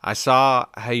 I saw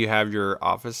how you have your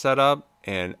office set up,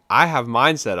 and I have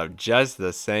mine set up just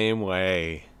the same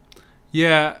way.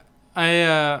 Yeah,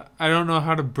 I don't know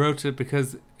how to broach it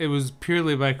because it was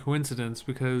purely by coincidence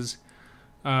because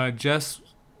Jess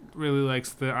really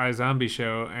likes the iZombie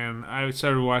show, and I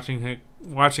started watching it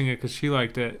because she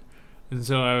liked it. And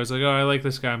so I was like, oh, I like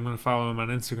this guy. I'm going to follow him on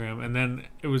Instagram. And then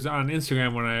it was on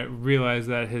Instagram when I realized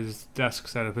that his desk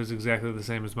setup is exactly the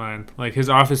same as mine. Like, his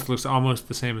office looks almost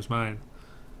the same as mine.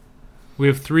 We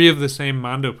have 3 of the same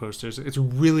Mondo posters. It's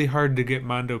really hard to get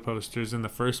Mondo posters in the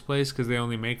first place because they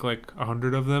only make like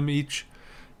 100 of them each.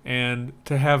 And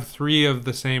to have 3 of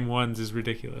the same ones is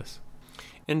ridiculous.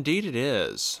 Indeed it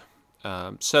is.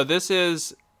 So this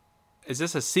is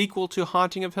this a sequel to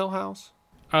Haunting of Hill House?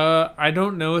 I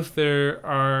don't know if there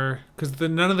are, because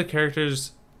none of the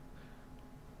characters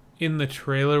in the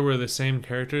trailer were the same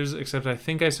characters, except I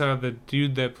think I saw the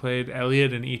dude that played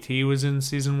Elliot in E.T. was in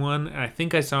season 1, and I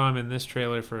think I saw him in this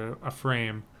trailer for a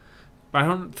frame. But I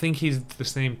don't think he's the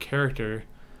same character.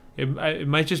 It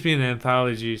might just be an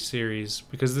anthology series,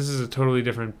 because this is a totally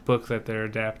different book that they're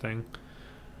adapting.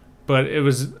 But it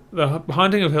was, The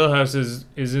Haunting of Hill House is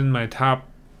in my top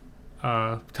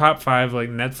 5 like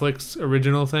Netflix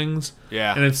original things.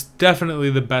 Yeah. And it's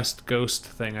definitely the best ghost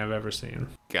thing I've ever seen.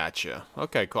 Gotcha.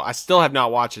 Okay, cool. I still have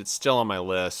not watched it. It's still on my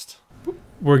list.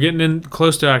 We're getting in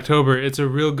close to October. It's a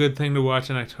real good thing to watch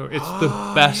in October. It's the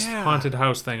best yeah. haunted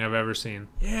house thing I've ever seen.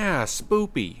 Yeah,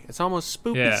 spoopy. It's almost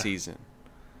spoopy season.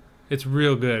 It's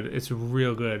real good. It's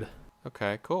real good.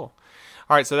 Okay, cool.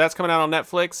 All right, so that's coming out on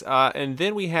Netflix. And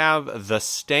then we have The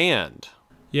Stand.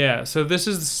 Yeah, so this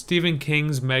is Stephen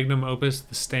King's magnum opus,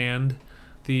 The Stand,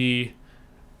 the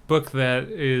book that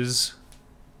is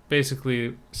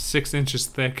basically 6 inches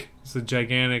thick. It's a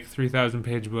gigantic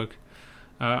 3,000-page book.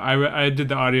 I did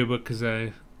the audiobook because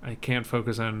I can't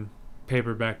focus on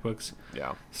paperback books.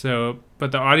 Yeah. So,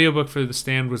 but the audiobook for The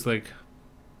Stand was like,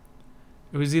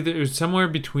 it was somewhere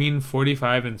between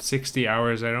 45 and 60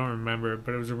 hours. I don't remember,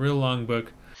 but it was a real long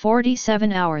book.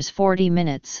 47 hours, 40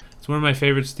 minutes. It's one of my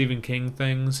favorite Stephen King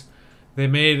things. They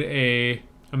made a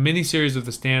miniseries of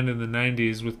The Stand in the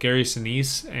 90s with Gary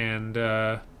Sinise, and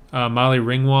Molly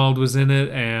Ringwald was in it,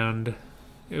 and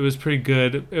it was pretty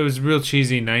good. It was real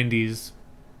cheesy 90s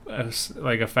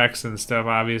like effects and stuff,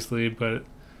 obviously, but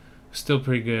still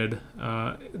pretty good.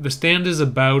 The Stand is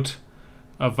about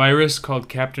a virus called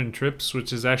Captain Trips,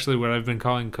 which is actually what I've been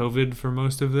calling COVID for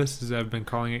most of this, is I've been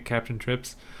calling it Captain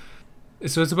Trips.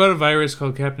 So it's about a virus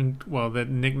called that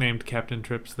nicknamed Captain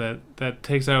Trips that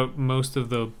takes out most of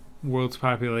the world's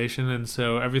population, and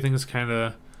so everything's kind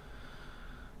of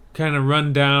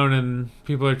run down, and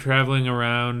people are traveling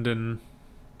around, and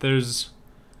there's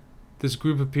this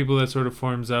group of people that sort of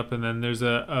forms up, and then there's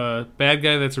a bad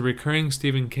guy that's a recurring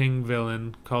Stephen King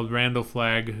villain called Randall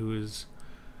Flagg, who is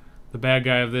the bad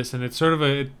guy of this, and it's sort of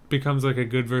it becomes like a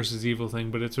good versus evil thing,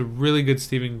 but it's a really good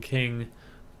Stephen King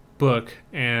book,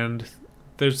 and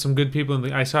there's some good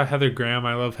people I saw Heather Graham.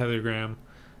 I love Heather Graham.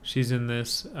 She's in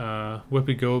this.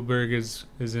 Whoopi Goldberg is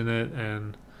in it,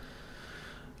 and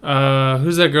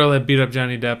who's that girl that beat up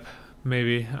Johnny Depp?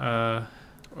 Maybe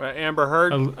Amber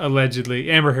Heard.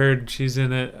 Allegedly, Amber Heard. She's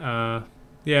in it.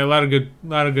 Yeah, a lot of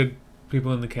good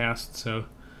people in the cast. So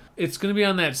it's gonna be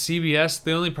on that CBS.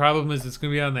 The only problem is it's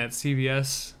gonna be on that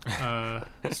CBS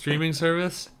streaming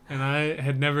service. And I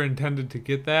had never intended to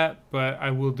get that, but I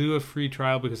will do a free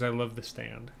trial because I love The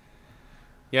Stand.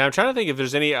 Yeah, I'm trying to think if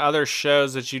there's any other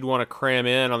shows that you'd want to cram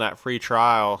in on that free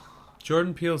trial.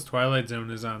 Jordan Peele's Twilight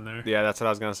Zone is on there. Yeah, that's what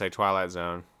I was going to say, Twilight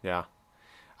Zone. Yeah.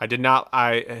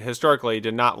 I historically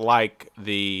did not like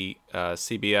the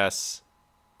CBS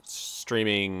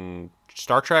streaming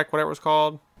Star Trek, whatever it was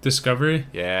called. Discovery?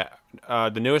 Yeah.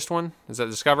 The newest one? Is that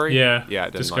Discovery? Yeah. Yeah, I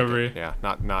didn't Discovery. like it. Yeah,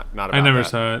 not about I never that.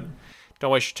 saw it. Don't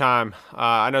waste your time.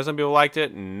 I know some people liked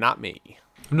it, not me.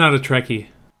 I'm not a Trekkie.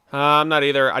 I'm not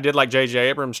either. I did like J.J.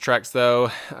 Abrams' Treks,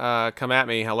 though. Come at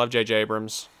me. I love J.J.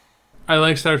 Abrams. I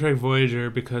like Star Trek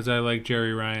Voyager because I like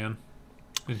Jerry Ryan,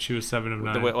 and she was 7 of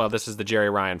 9. Well, this is the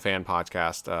Jerry Ryan fan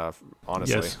podcast,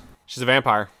 honestly. Yes. She's a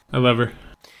vampire. I love her.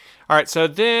 All right, so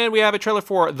then we have a trailer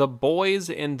for The Boys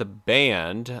in the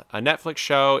Band, a Netflix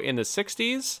show in the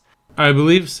 60s. I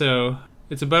believe so.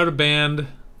 It's about a band,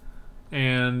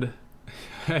 and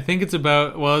I think it's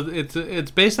about, well,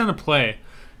 it's based on a play.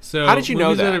 So How did you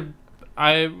know that?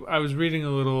 I was reading a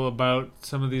little about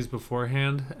some of these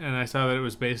beforehand, and I saw that it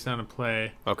was based on a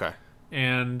play. Okay.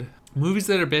 And movies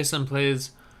that are based on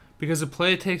plays, because a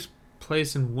play takes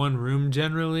place in one room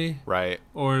generally, Right.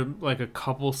 or like a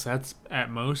couple sets at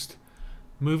most.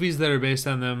 Movies that are based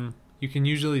on them, you can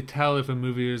usually tell if a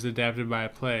movie is adapted by a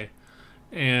play.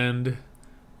 And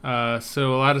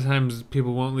so a lot of times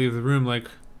people won't leave the room. Like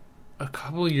a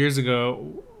couple of years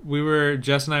ago,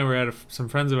 Jess and I were at some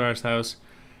friends of ours' house,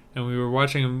 and we were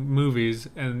watching movies,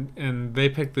 and they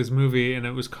picked this movie, and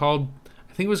I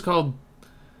think it was called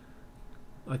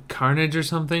like Carnage or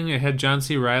something. It had John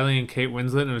C. Reilly and Kate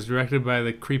Winslet, and it was directed by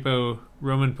the creepo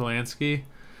Roman Polanski.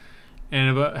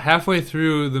 And about halfway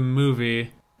through the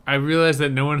movie, I realized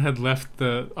that no one had left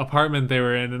the apartment they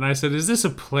were in, and I said, "Is this a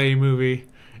play movie?"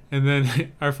 And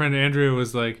then our friend Andrea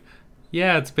was like,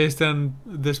 "Yeah, it's based on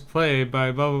this play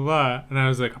by blah, blah, blah." And I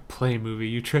was like, "A play movie?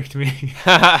 You tricked me."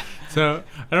 So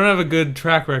I don't have a good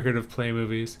track record of play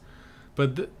movies.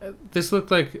 But this looked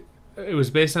like it was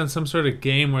based on some sort of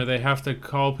game where they have to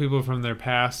call people from their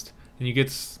past, and you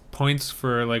get points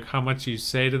for like how much you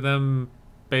say to them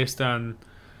based on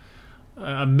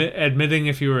admitting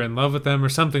if you were in love with them or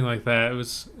something like that.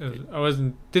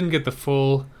 Didn't get the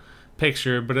full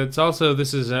picture, but it's also,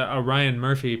 this is a Ryan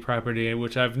Murphy property,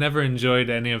 which I've never enjoyed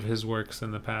any of his works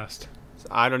in the past.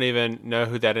 I don't even know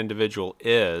who that individual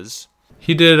is.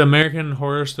 He did American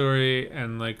Horror Story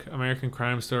and like American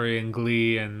Crime Story and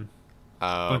Glee and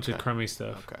a bunch of crummy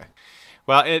stuff. Okay.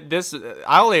 Well,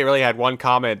 I only really had one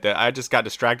comment that I just got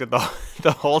distracted the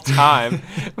whole time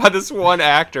by this one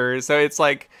actor. So it's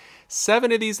like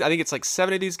seven of these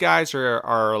guys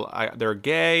are they're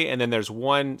gay, and then there's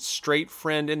one straight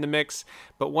friend in the mix.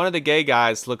 But one of the gay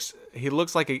guys looks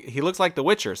like the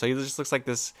Witcher. So he just looks like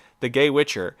the gay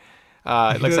Witcher. He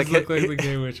looks like the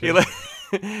gay Witcher.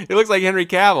 He looks like Henry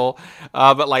Cavill,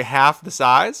 but like half the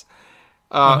size.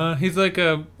 He's like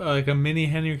a mini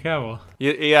Henry Cavill.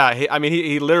 Yeah,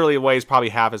 he literally weighs probably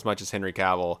half as much as Henry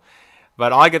Cavill.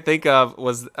 But all I could think of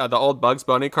was the old Bugs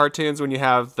Bunny cartoons when you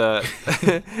have the,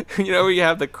 where you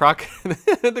have the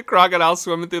crocodile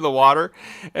swimming through the water,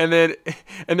 and then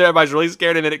everybody's really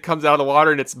scared, and then it comes out of the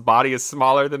water and its body is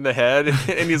smaller than the head,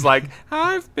 and he's like,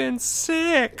 "I've been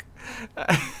sick."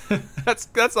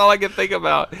 That's all I can think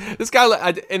about. This guy,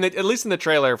 at least in the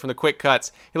trailer from the quick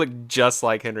cuts, he looked just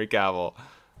like Henry Cavill.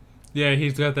 Yeah,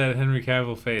 he's got that Henry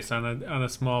Cavill face on a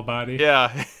small body.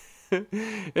 Yeah.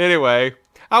 Anyway,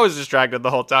 I was distracted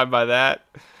the whole time by that.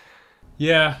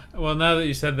 Yeah. Well, now that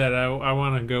you said that, I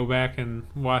want to go back and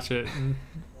watch it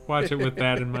with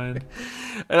that in mind.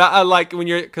 And I like when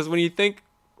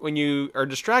you are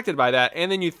distracted by that,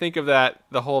 and then you think of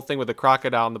the whole thing with the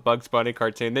crocodile and the Bugs Bunny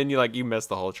cartoon, then you miss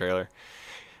the whole trailer.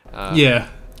 Yeah,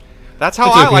 that's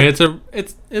how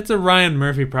it's a Ryan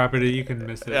Murphy property. You can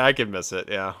miss it. Yeah, I can miss it.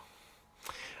 Yeah.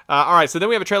 All right, so then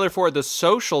we have a trailer for The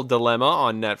Social Dilemma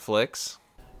on Netflix.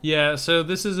 Yeah, so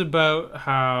this is about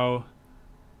how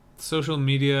social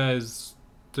media is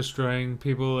destroying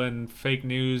people and fake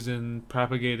news and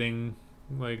propagating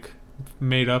like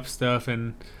made up stuff,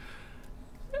 and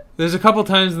there's a couple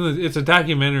times it's a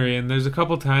documentary, and there's a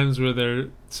couple times where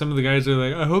some of the guys are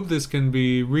like, "I hope this can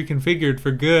be reconfigured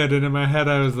for good," and in my head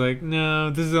I was like,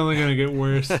 "No, this is only going to get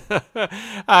worse."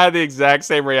 I had the exact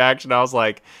same reaction. I was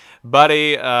like,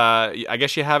 "Buddy, I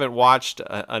guess you haven't watched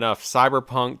enough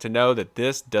Cyberpunk to know that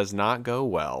this does not go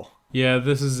well." Yeah,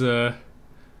 this is a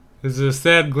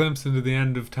sad glimpse into the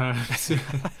end of times.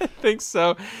 I think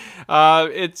so.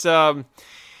 It's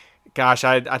gosh,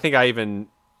 I think I even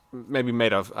maybe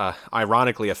made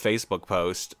ironically a Facebook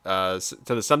post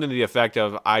to something to the effect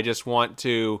of, "I just want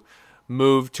to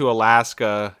move to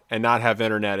Alaska and not have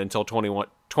internet until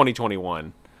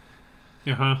 2021.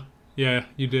 Yeah,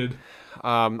 you did.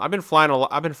 I've been flying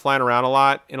around a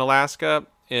lot in Alaska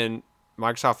in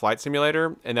Microsoft Flight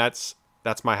Simulator, and that's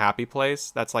my happy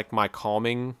place. That's like my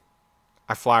calming.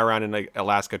 I fly around in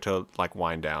Alaska to like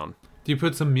wind down. Do you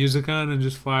put some music on and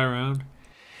just fly around?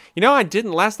 I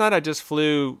didn't. Last night I just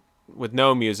flew with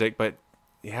no music, but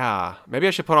yeah, maybe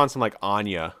I should put on some like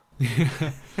Anya.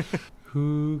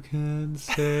 Who can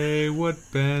say what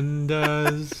Ben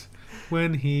does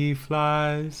when he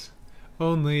flies?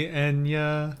 Only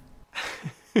Enya.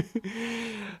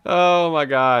 Oh my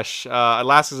gosh,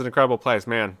 Alaska's an incredible place,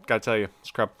 man. Gotta tell you, it's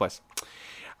an incredible place.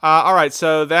 All right,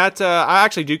 so that I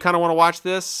actually do kind of want to watch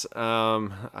this.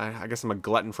 I guess I'm a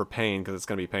glutton for pain because it's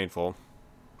gonna be painful.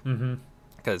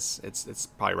 because it's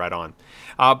probably right on.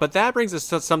 But that brings us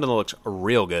to something that looks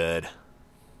real good.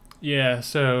 Yeah,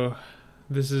 so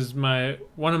this is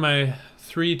one of my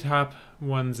 3 top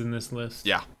ones in this list.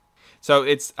 Yeah. So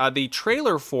it's the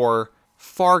trailer for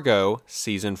Fargo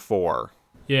Season 4.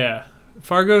 Yeah.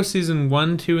 Fargo Season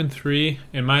 1, 2, and 3,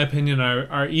 in my opinion,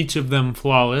 are each of them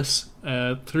flawless.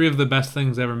 3 of the best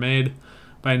things ever made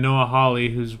by Noah Hawley,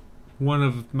 who's one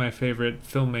of my favorite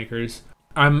filmmakers.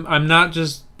 I'm not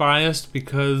just biased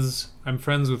because I'm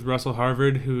friends with Russell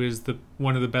Harvard, who is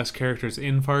one of the best characters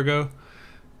in Fargo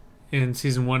in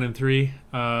Season 1 and 3,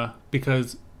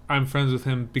 because I'm friends with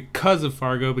him because of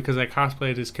Fargo, because I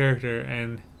cosplayed his character,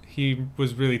 and he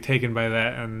was really taken by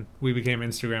that, and we became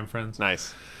Instagram friends.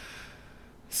 Nice.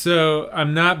 So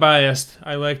I'm not biased.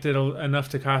 I liked it enough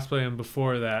to cosplay him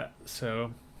before that,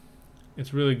 so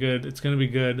it's really good. It's going to be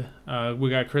good. We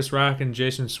got Chris Rock and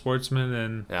Jason Schwartzman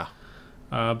and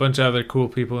a bunch of other cool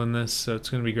people in this, so it's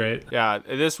going to be great. Yeah,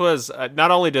 this was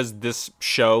not only does this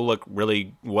show look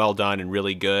really well done and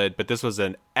really good, but this was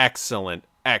an excellent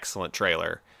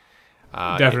trailer.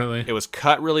 Definitely. It was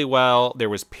cut really well. There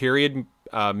was period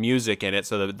music in it,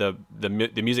 so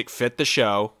the music fit the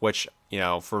show, which,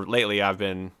 for lately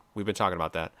we've been talking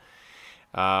about that.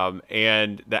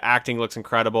 And the acting looks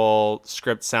incredible.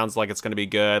 Script sounds like it's going to be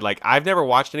good. Like, I've never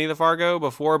watched any of the Fargo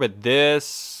before, but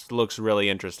this looks really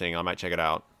interesting. I might check it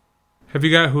out. Have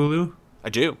you got Hulu? I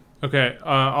do. Okay,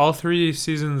 all 3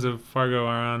 seasons of Fargo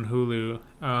are on Hulu.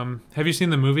 Have you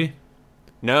seen the movie?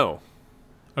 No.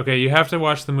 Okay, you have to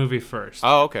watch the movie first.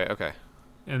 Oh, okay.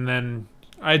 And then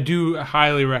I do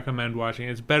highly recommend watching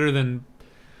it. It's better than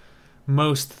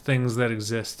most things that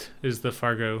exist, is the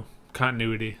Fargo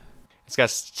continuity. It's got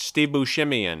Steve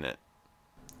Buscemi in it.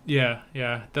 Yeah,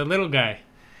 the little guy.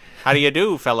 How do you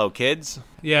do, fellow kids?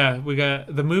 Yeah,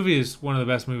 the movie is one of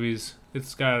the best movies.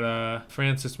 It's got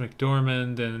Frances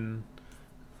McDormand and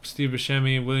Steve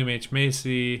Buscemi, William H.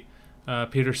 Macy,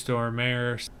 Peter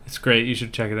Stormare. It's great. You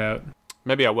should check it out.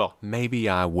 Maybe I will.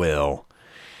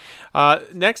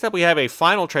 Next up, we have a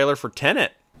final trailer for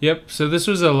Tenet. Yep. So this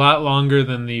was a lot longer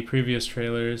than the previous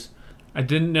trailers. I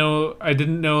didn't know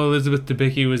Elizabeth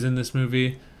Debicki was in this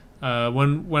movie.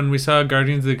 When we saw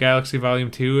Guardians of the Galaxy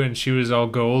Volume 2 and she was all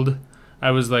gold,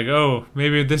 I was like, oh,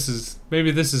 maybe this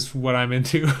is what I'm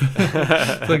into.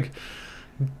 It's like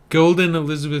golden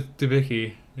Elizabeth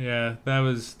Debicki. Yeah,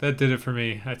 that did it for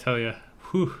me, I tell you.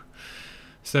 Whew.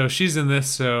 So she's in this,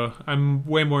 so I'm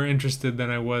way more interested than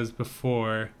I was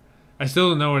before. I still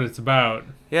don't know what it's about.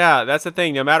 Yeah, that's the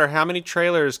thing. No matter how many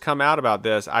trailers come out about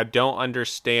this, I don't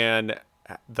understand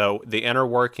the inner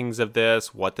workings of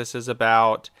this, what this is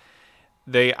about.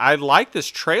 I like this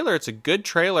trailer. It's a good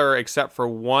trailer, except for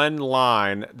one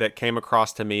line that came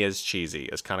across to me as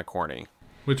cheesy, as kind of corny.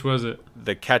 Which was it?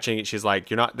 The catching. She's like,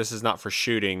 this is not for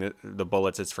shooting the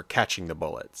bullets. It's for catching the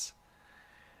bullets.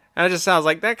 And it just sounds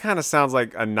like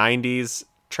a 90s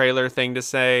trailer thing to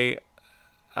say.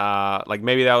 Like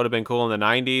maybe that would have been cool in the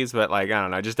 90s, but I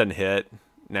don't know, it just doesn't hit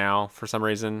now for some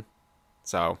reason.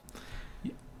 So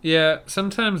yeah,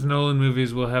 sometimes Nolan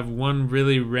movies will have one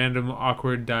really random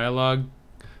awkward dialogue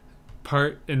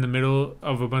part in the middle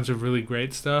of a bunch of really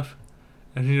great stuff,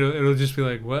 and it'll just be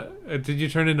like, what, did you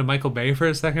turn into Michael Bay for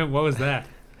a second? What was that?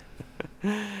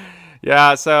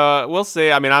 Yeah, so we'll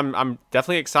see. I mean, I'm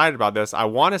definitely excited about this. I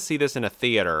want to see this in a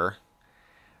theater.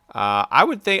 I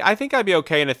think I'd be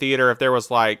okay in a theater if there was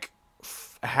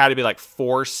had to be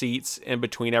 4 seats in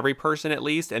between every person at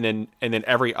least, and then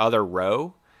every other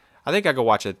row. I think I could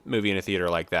watch a movie in a theater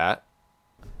like that.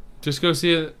 Just go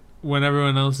see it when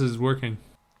everyone else is working.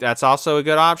 That's also a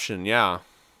good option. Yeah,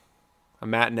 a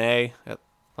matinee at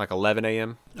 11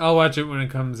 a.m. I'll watch it when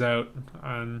it comes out.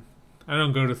 I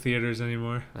don't go to theaters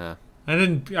anymore. Yeah. I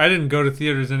didn't go to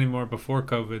theaters anymore before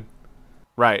COVID.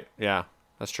 Right. Yeah,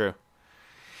 that's true.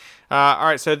 All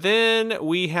right, so then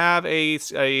we have a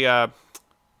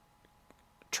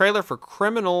trailer for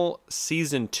Criminal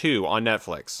Season 2 on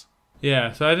Netflix.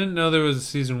 Yeah, so I didn't know there was a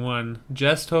Season 1.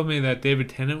 Jess told me that David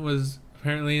Tennant was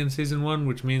apparently in Season 1,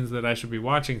 which means that I should be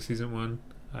watching Season 1.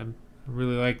 I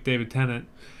really like David Tennant.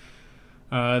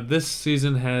 This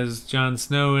season has Jon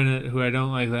Snow in it, who I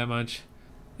don't like that much,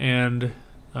 and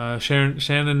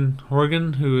Shannon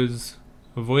Horgan, who is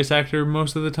a voice actor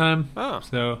most of the time. Oh.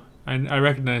 So I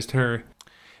recognized her.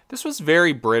 This was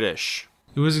very British.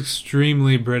 It was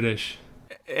extremely British.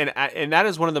 And that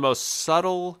is one of the most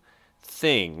subtle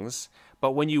things.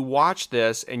 But when you watch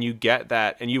this and you get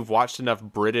that, and you've watched enough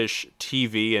British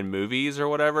TV and movies or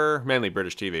whatever, mainly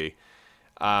British TV,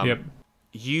 yep.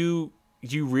 you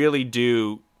really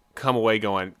do come away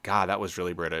going, God, that was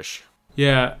really British.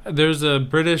 Yeah, there's a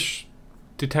British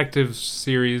detective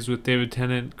series with David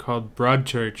Tennant called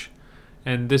Broadchurch,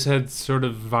 and this had sort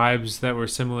of vibes that were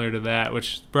similar to that,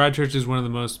 which Broadchurch is one of the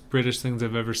most British things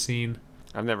I've ever seen.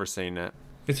 I've never seen it.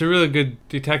 It's a really good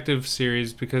detective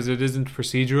series because it isn't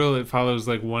procedural. It follows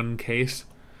like one case,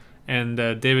 and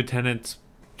David Tennant's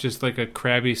just like a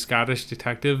crabby Scottish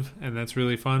detective, and that's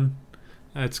really fun.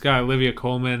 It's got Olivia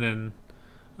Colman and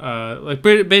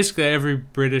basically every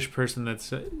British person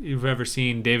that's you've ever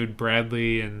seen. David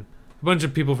Bradley and a bunch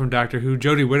of people from Doctor Who.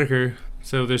 Jodie Whittaker.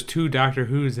 So there's 2 Doctor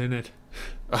Who's in it.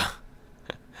 But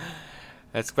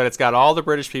it's got all the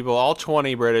British people, all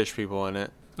 20 British people in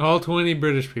it. All 20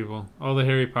 British people. All the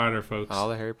Harry Potter folks. All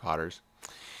the Harry Potters.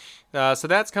 So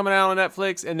that's coming out on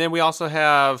Netflix. And then we also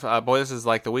have, this is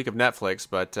like the week of Netflix,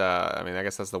 but I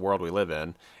guess that's the world we live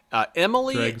in.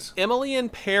 Emily in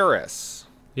Paris.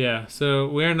 Yeah, so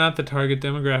we are not the target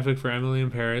demographic for Emily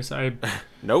in Paris.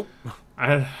 Nope.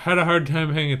 I had a hard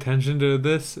time paying attention to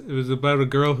this. It was about a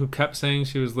girl who kept saying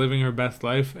she was living her best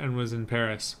life and was in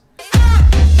Paris.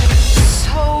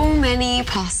 So many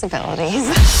possibilities.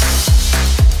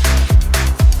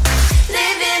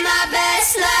 Living my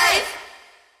best life.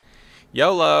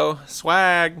 YOLO.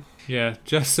 Swag. Yeah,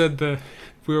 Jess said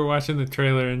we were watching the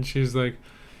trailer and she's like,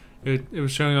 it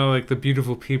was showing all like the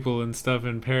beautiful people and stuff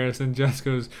in Paris, and Jess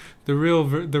goes, the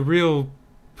real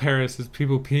Paris is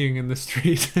people peeing in the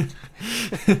street.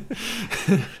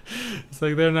 It's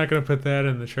like they're not going to put that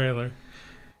in the trailer.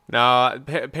 No,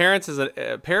 Paris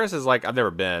is like, I've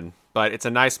never been, but it's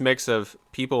a nice mix of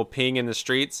people peeing in the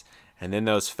streets and then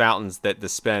those fountains that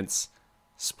dispense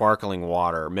sparkling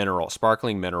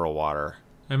mineral water.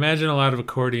 I imagine a lot of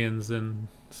accordions and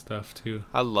stuff too.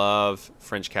 I love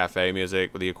French cafe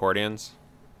music with the accordions.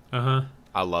 Uh-huh.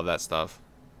 I love that stuff.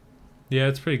 Yeah,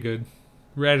 it's pretty good.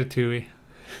 Ratatouille.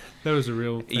 That was a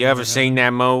real thing. You ever seen that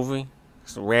movie?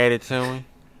 It's Ratatouille.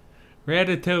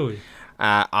 Ratatouille.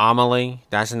 Amelie.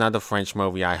 That's another French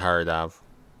movie I heard of.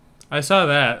 I saw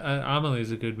that.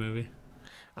 Amelie's a good movie.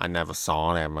 I never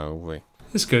saw that movie.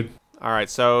 It's good. All right,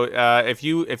 so if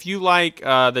you like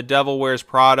The Devil Wears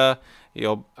Prada,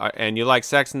 and you like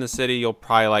Sex in the City, you'll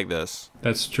probably like this.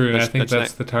 That's true. I think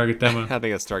that's the target demo. I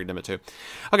think that's the target demo too.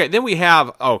 Okay, then we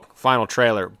have final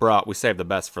trailer, bro. We saved the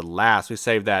best for last. We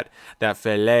saved that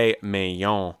filet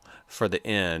mignon for the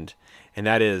end, and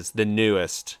that is the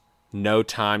newest No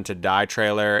Time to Die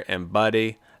trailer. And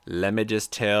buddy, let me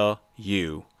just tell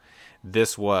you,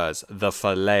 this was the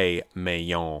filet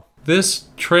mignon. This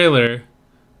trailer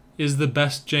is the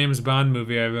best James Bond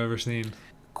movie I've ever seen.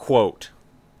 Quote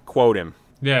him.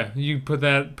 Yeah, you put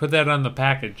that on the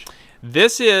package.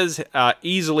 This is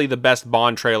easily the best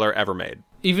Bond trailer ever made.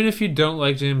 Even if you don't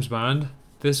like James Bond,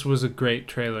 this was a great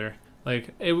trailer.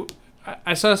 Like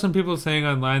I saw some people saying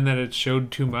online that it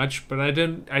showed too much, but I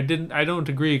don't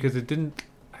agree because I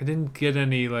didn't get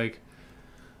any like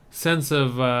sense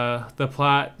of the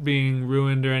plot being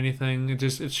ruined or anything. It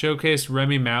showcased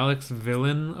Remy Malek's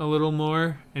villain a little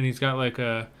more, and he's got like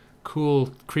a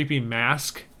cool creepy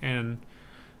mask, and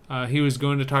he was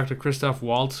going to talk to Christoph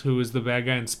Waltz, who was the bad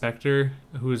guy inspector,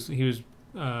 he was in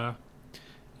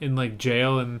like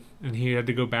jail, and he had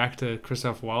to go back to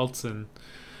Christoph Waltz. And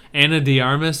Anna de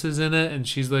Armas is in it, and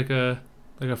she's like a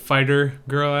fighter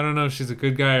girl. I don't know if she's a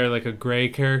good guy or like a gray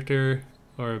character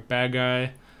or a bad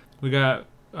guy. We got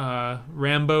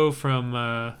Rambo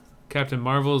from Captain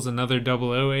Marvel's another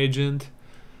 00 agent.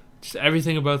 Just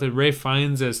everything about the Ralph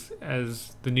Fiennes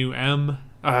as the new M.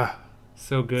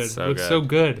 So good. Looks so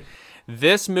good.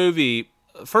 This movie,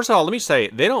 first of all, let me say,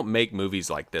 they don't make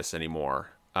movies like this anymore.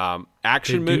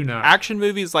 Action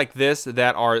movies like this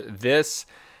that are this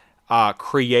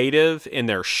creative in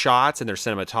their shots and their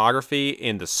cinematography,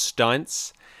 in the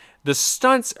stunts. The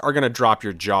stunts are going to drop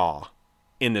your jaw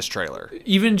in this trailer.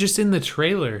 Even just in the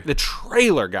trailer. The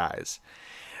trailer, guys.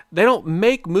 They don't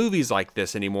make movies like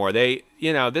this anymore.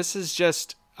 This is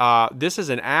just this is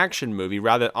an action movie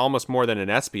rather almost more than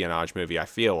an espionage movie, I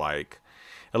feel like.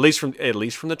 At least from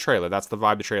the trailer. That's the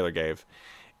vibe the trailer gave.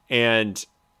 And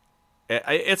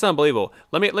it's unbelievable.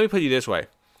 Let me put it this way.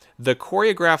 The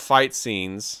choreographed fight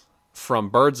scenes from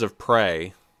Birds of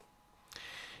Prey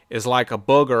is like a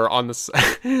booger on the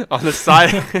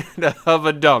side of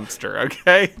a dumpster,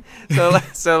 okay?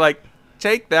 So like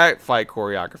take that fight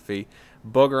choreography,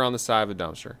 booger on the side of a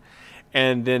dumpster.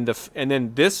 And then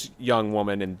this young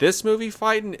woman in this movie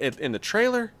fighting in the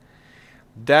trailer,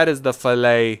 that is the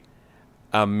filet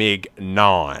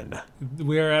mignon.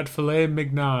 We are at filet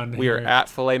mignon. We are at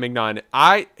filet mignon.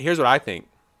 Here's what I think.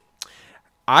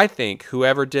 I think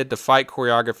whoever did the fight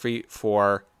choreography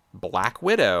for Black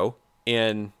Widow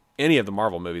in any of the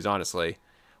Marvel movies, honestly,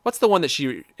 What's the one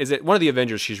that is it one of the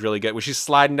Avengers she's really good? Was she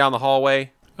sliding down the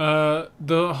hallway?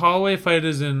 The hallway fight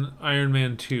is in Iron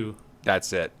Man 2.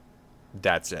 That's it.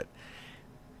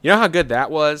 You know how good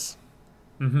that was?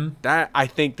 Mm-hmm. I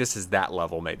think this is that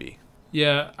level, maybe.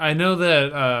 Yeah, I know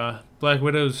that Black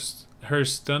Widow's her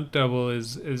stunt double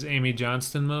is Amy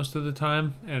Johnston most of the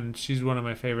time, and she's one of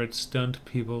my favorite stunt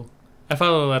people. I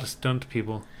follow a lot of stunt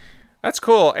people. That's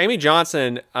cool. Amy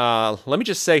Johnson, let me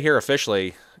just say here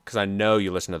officially, because I know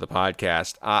you listen to the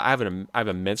podcast, I have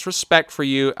immense respect for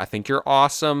you. I think you're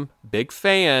awesome. Big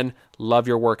fan. Love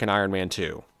your work in Iron Man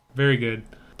 2. Very good.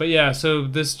 But yeah, so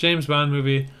this James Bond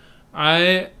movie,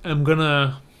 I'm not going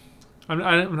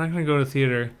to go to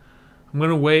theater. I'm going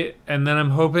to wait, and then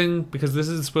I'm hoping, because this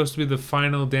is supposed to be the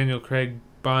final Daniel Craig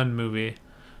Bond movie,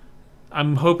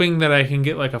 I'm hoping that I can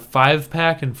get like a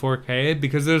 5-pack in 4K,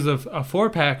 because there's a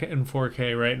 4-pack in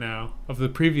 4K right now of the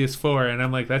previous 4, and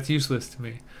I'm like, that's useless to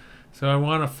me. So I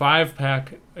want a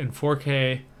 5-pack in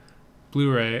 4K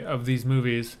Blu-ray of these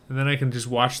movies, and then I can just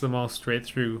watch them all straight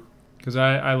through, because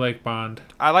I like Bond.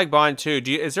 I like Bond too.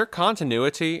 Is there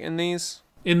continuity in these?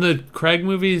 In the Craig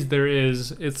movies, there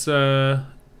is. It's a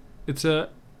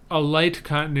light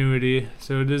continuity,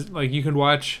 so it is like you could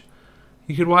watch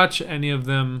any of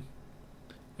them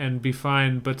and be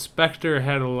fine, but Spectre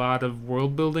had a lot of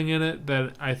world building in it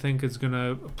that I think is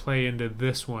gonna play into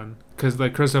this one, because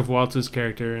like Christoph Waltz's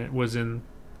character was in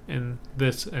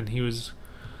this, and he was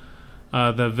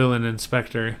the villain in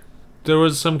Spectre. There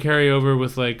was some carryover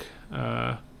with like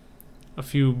a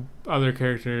few other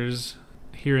characters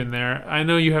here and there. I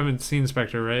know you haven't seen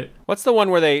Spectre, right? What's the one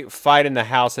where they fight in the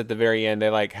house at the very end? They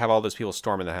like have all those people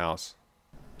storm in the house.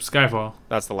 Skyfall.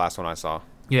 That's the last one I saw.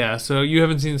 Yeah, so you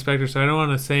haven't seen Spectre, so I don't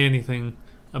want to say anything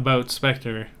about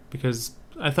Spectre, because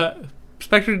I thought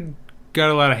Spectre got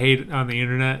a lot of hate on the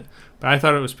internet, but I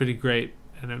thought it was pretty great,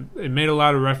 and it made a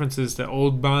lot of references to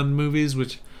old Bond movies,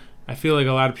 which I feel like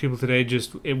a lot of people today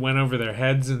it went over their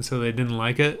heads, and so they didn't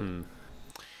like it.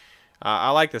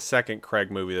 I like the second Craig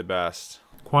movie the best.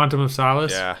 Quantum of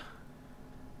Solace.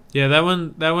 Yeah, that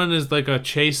one is like a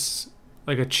chase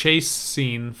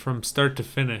scene from start to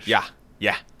finish.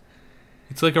 Yeah.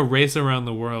 It's like a race around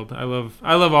the world. I love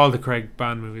all the Craig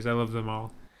Bond movies. I love them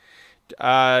all.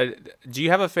 Do you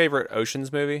have a favorite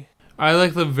Ocean's movie? I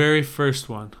like the very first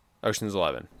one. Ocean's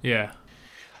 11. Yeah.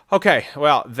 Okay,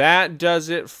 well, that does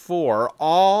it for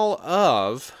all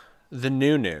of the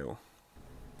new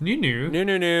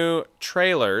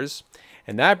trailers.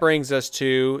 And that brings us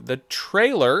to the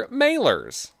trailer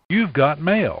mailers. You've got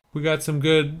mail. We got some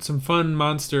fun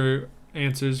monster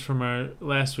answers from our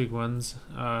last week ones.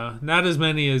 Not as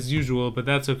many as usual, but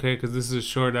that's okay, because this is a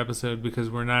short episode, because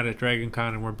we're not at Dragon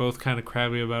Con and we're both kind of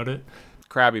crabby about it.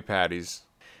 Krabby Patties.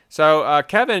 So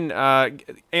Kevin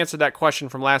answered that question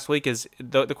from last week.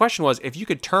 The question was, if you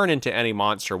could turn into any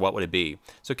monster, what would it be?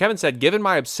 So Kevin said, given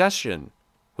my obsession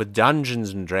with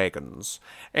Dungeons and Dragons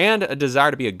and a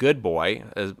desire to be a good boy,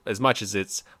 as much as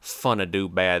it's fun to do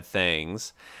bad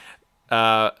things,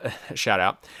 shout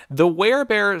out, the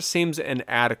werebear seems an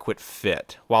adequate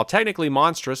fit. While technically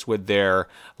monstrous with their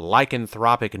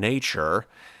lycanthropic nature,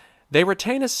 they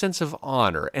retain a sense of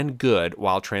honor and good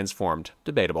while transformed,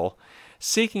 debatable,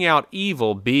 seeking out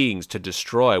evil beings to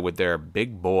destroy with their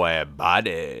big boy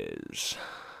bodies.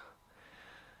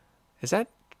 Is that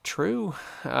true?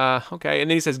 Okay. And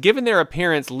then he says, given their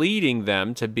appearance leading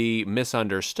them to be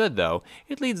misunderstood, though,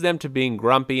 it leads them to being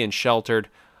grumpy and sheltered,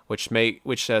 which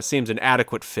seems an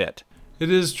adequate fit. It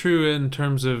is true in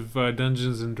terms of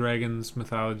Dungeons and Dragons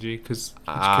mythology, because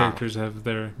each characters have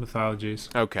their mythologies.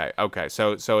 Okay.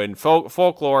 So in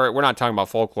folklore, we're not talking about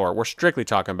folklore. We're strictly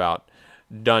talking about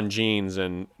Dungeons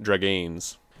and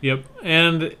Dragons. Yep.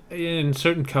 And in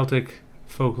certain Celtic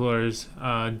folklores,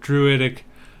 druidic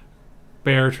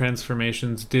bear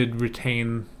transformations did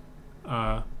retain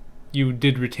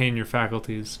your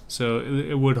faculties, so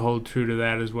it would hold true to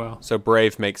that as well. So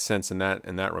brave makes sense in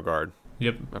that regard.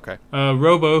 Yep. Okay.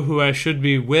 Robo, who I should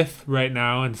be with right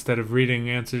now instead of reading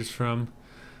answers from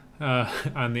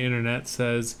on the internet,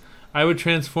 says, I would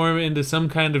transform into some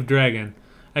kind of dragon.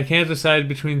 I can't decide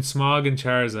between Smaug and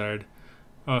Charizard.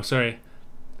 Oh, sorry.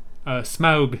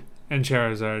 Smaug and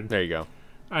Charizard. There you go.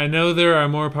 I know there are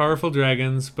more powerful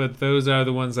dragons, but those are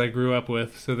the ones I grew up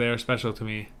with, so they are special to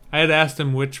me. I had asked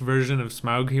him which version of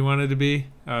Smaug he wanted to be,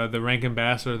 the Rankin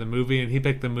Bass or the movie, and he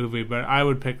picked the movie, but I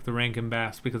would pick the Rankin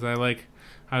Bass because I like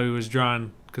how he was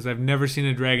drawn, because I've never seen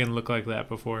a dragon look like that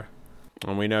before.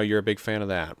 And we know you're a big fan of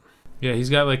that. Yeah, he's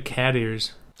got like cat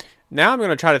ears. Now I'm going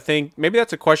to try to think, maybe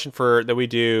that's a question that we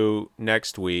do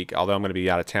next week, although I'm going to be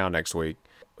out of town next week.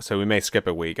 So we may skip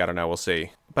a week. I don't know. We'll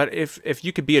see. But if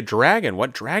you could be a dragon,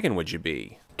 what dragon would you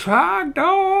be?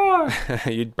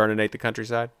 Trogdor! You'd burninate the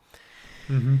countryside.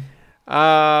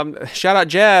 Shout out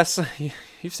Jess.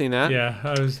 You've seen that.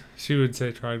 Yeah, she would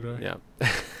say Trogdor.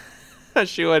 Yeah.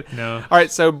 She would. No. All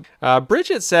right, so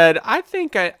Bridget said, I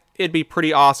think it'd be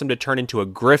pretty awesome to turn into a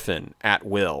griffin at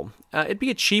will. It'd be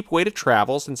a cheap way to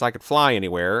travel since I could fly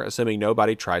anywhere, assuming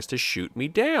nobody tries to shoot me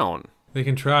down. They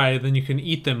can try, then you can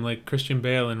eat them like Christian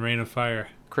Bale in Reign of Fire.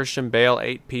 Christian Bale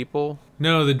ate people?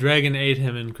 No, the dragon ate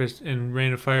him in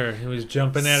Reign of Fire. He was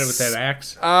jumping at it with that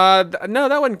axe. No,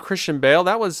 that wasn't Christian Bale.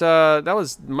 That was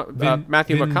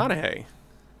Matthew McConaughey.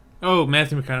 Oh,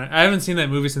 Matthew McConaughey. I haven't seen that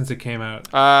movie since it came out.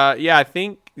 Yeah, I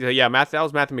think that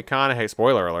was Matthew McConaughey.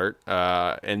 Spoiler alert.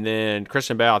 And then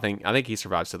Christian Bale. I think he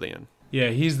survives to the end. Yeah,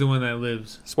 he's the one that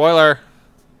lives. Spoiler.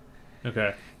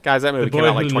 Okay. Guys, that movie The came boy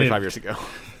out like who 25 lived. years ago.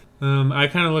 I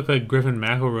kind of look like Griffin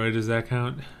McElroy. Does that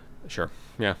count? Sure.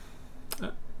 Yeah.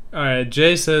 Alright,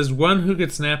 Jay says, one who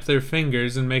could snap their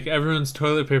fingers and make everyone's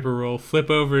toilet paper roll flip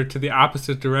over to the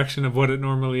opposite direction of what it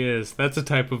normally is. That's a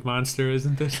type of monster,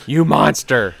 isn't it? You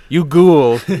monster. You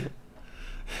ghoul.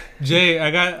 Jay,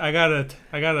 I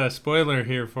got a spoiler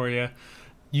here for you.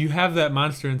 You have that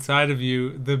monster inside of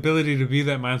you, the ability to be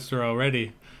that monster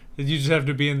already. You just have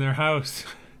to be in their house.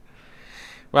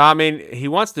 Well, I mean, he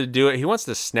wants to do it. He wants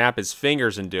to snap his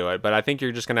fingers and do it, but I think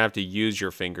you're just going to have to use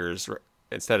your fingers.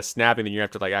 Instead of snapping, then you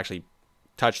have to like actually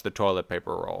touch the toilet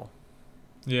paper roll.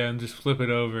 Yeah, and just flip it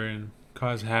over and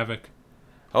cause havoc.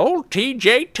 Old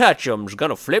TJ Touchum's going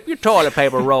to flip your toilet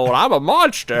paper roll. I'm a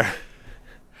monster.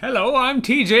 Hello, I'm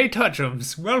TJ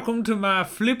Touchums. Welcome to my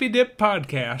Flippy Dip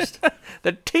podcast.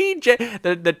 the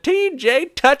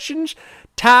TJ Touchums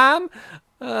time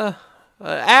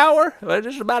hour, well,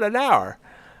 just about an hour.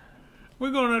 We're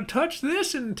going to touch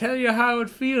this and tell you how it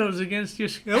feels against your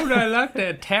skin. Oh, I like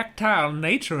that tactile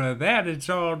nature of that. It's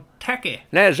all tacky.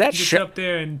 Now, is that It's up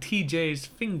there in TJ's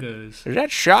fingers. is that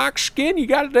shark skin you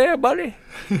got there, buddy?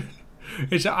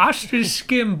 It's ostrich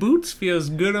skin boots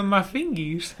feels good on my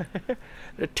fingies.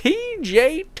 The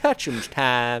TJ Touchums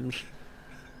times.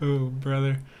 Oh,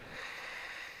 brother.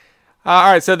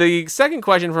 All right, so the second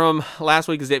question from last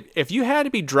week is if you had to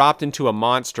be dropped into a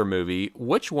monster movie,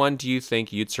 which one do you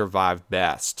think you'd survive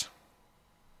best?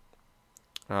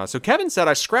 So Kevin said,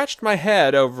 I scratched my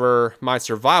head over my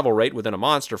survival rate within a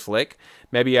monster flick.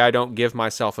 Maybe I don't give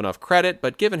myself enough credit,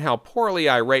 but given how poorly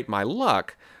I rate my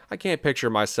luck, I can't picture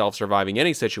myself surviving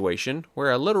any situation where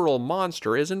a literal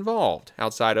monster is involved,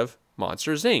 outside of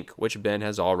Monsters, Inc., which Ben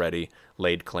has already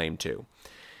laid claim to.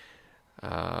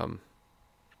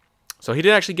 So he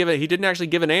didn't actually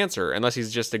give an answer, unless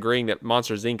he's just agreeing that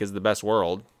Monsters, Inc. is the best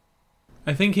world.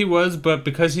 I think he was, but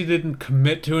because he didn't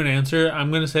commit to an answer,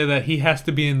 I'm going to say that he has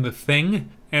to be in The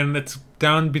Thing, and it's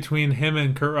down between him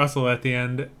and Kurt Russell at the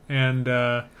end, and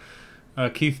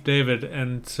Keith David,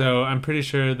 and so I'm pretty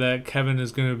sure that Kevin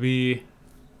is going to be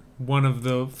one of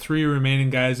the three remaining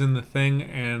guys in The Thing,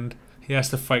 and he has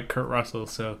to fight Kurt Russell.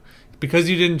 So because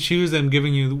you didn't choose, I'm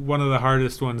giving you one of the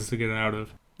hardest ones to get out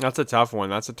of. That's a tough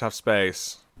one. That's a tough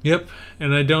space. Yep,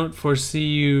 and I don't foresee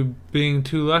you being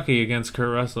too lucky against Kurt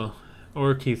Russell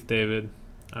or Keith David.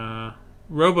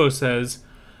 Robo says,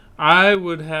 I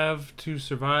would have to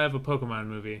survive a Pokemon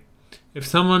movie. If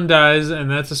someone dies,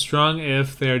 and that's a strong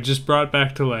if, they are just brought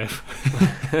back to life.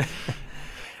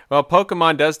 Well,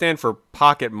 Pokemon does stand for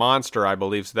Pocket Monster, I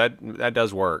believe, so that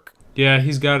does work. Yeah,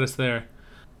 he's got us there.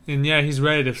 And yeah, he's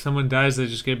right. If someone dies, they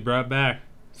just get brought back.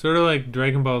 Sort of like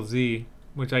Dragon Ball Z,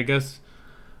 which I guess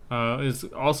is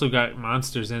also got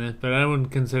monsters in it, but I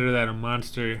wouldn't consider that a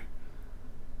monster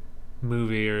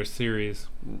movie or a series.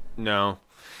 No.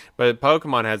 But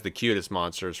Pokemon has the cutest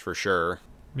monsters for sure.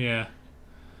 Yeah.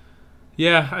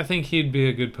 Yeah, I think he'd be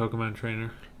a good Pokemon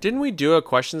trainer. Didn't we do a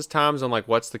questions times on like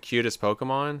what's the cutest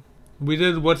Pokemon? We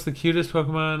did what's the cutest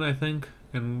Pokemon, I think,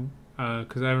 and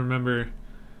because I remember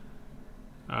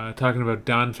talking about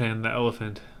Donphan the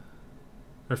elephant,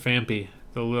 or Phampi,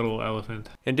 the little elephant.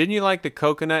 And didn't you like the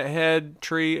coconut head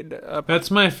tree?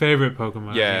 That's my favorite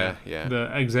Pokemon. Yeah.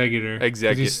 The Executor.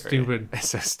 He's stupid. It's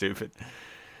so stupid.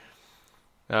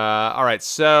 All right,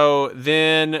 so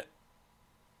then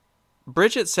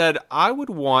Bridget said, I would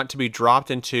want to be dropped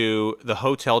into the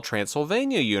Hotel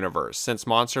Transylvania universe, since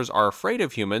monsters are afraid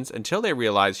of humans until they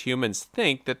realize humans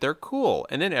think that they're cool,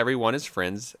 and then everyone is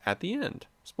friends at the end.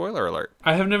 Spoiler alert.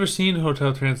 I have never seen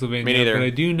Hotel Transylvania, Me neither. but I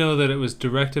do know that it was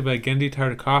directed by Gendy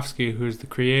Tartakovsky, who is the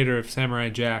creator of Samurai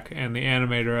Jack and the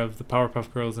animator of the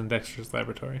Powerpuff Girls and Dexter's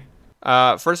Laboratory.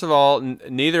 First of all,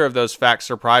 neither of those facts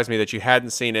surprised me that you hadn't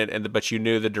seen it, but you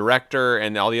knew the director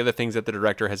and all the other things that the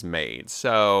director has made.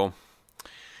 So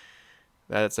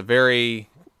that's a very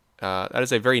That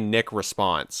is a very Nick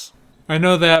response. I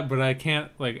know that, but I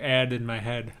can't add in my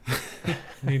head. I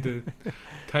need to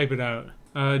type it out.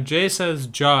 Jay says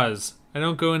Jaws. I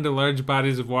don't go into large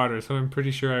bodies of water, so I'm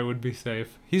pretty sure I would be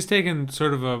safe. He's taken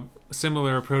sort of a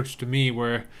similar approach to me,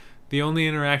 where the only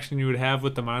interaction you would have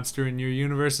with the monster in your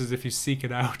universe is if you seek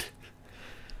it out.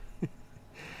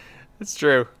 It's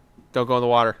true. Don't go in the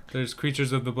water. There's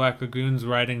Creatures of the Black Lagoons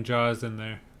riding Jaws in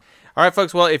there. All right,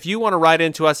 folks. Well, if you want to write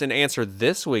into us and answer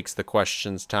this week's The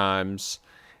Questions Times,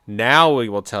 now we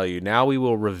will tell you. Now we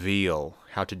will reveal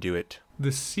how to do it.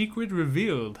 The secret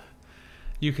revealed.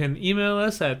 You can email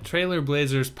us at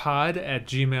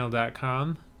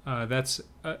trailerblazerspod@gmail.com. That's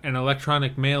an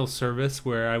electronic mail service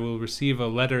where I will receive a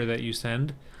letter that you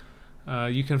send.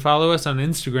 You can follow us on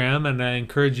Instagram, and I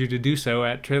encourage you to do so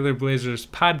at Trailer Blazers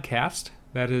Podcast.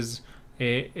 That is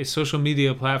a social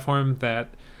media platform that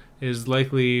is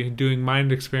likely doing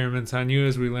mind experiments on you,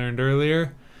 as we learned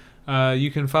earlier. You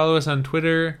can follow us on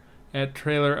Twitter at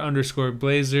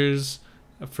Trailer_Blazers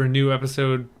for new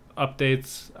episode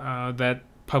updates that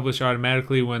publish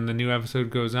automatically when the new episode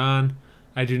goes on.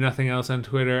 I do nothing else on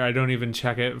Twitter. I don't even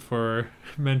check it for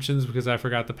mentions because I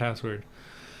forgot the password.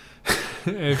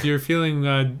 If you're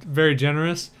feeling very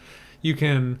generous, you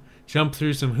can jump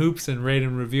through some hoops and rate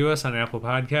and review us on Apple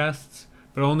Podcasts,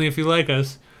 but only if you like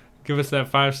us. Give us that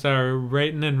 5-star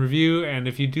rating and review, and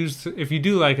if you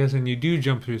do like us and you do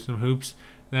jump through some hoops,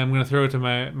 then I'm going to throw it to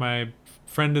my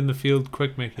friend in the field,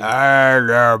 Quick Mickey. Hi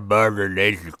there, buddy.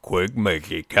 This is Quick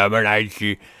Mickey coming at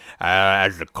you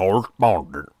as a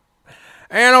correspondent.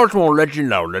 And I just want to let you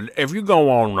know that if you go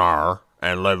on there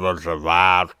and leave us a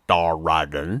 5-star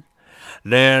rating,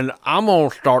 then I'm going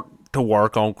to start to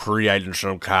work on creating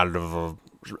some kind of a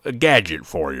gadget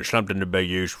for you, something to be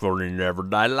useful in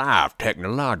everyday life,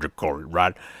 technologically,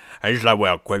 right? And he's like,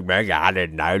 well, Quick Mickey, I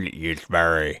didn't know that you're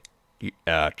very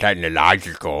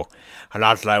technological. And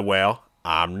I say, well,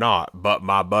 I'm not, but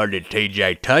my buddy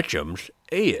TJ Touchums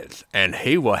is, and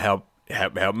he will help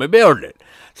me build it.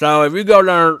 So if you go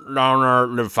down there,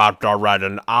 leave a 5-star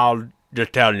rating, I'll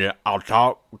just tell you, I'll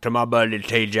talk to my buddy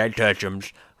TJ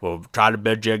Touchums. We'll try to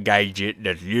build you a gadget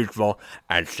that's useful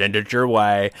and send it your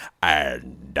way,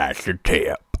 and that's the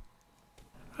tip.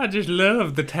 I just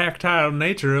love the tactile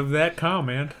nature of that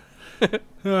comment.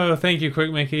 Oh, thank you,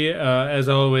 Quick Mickey. As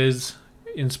always,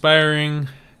 inspiring,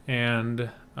 and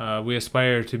we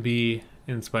aspire to be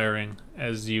inspiring,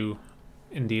 as you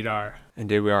indeed are.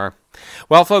 Indeed we are.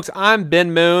 Well, folks, I'm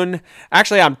Ben Moon.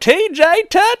 Actually, I'm TJ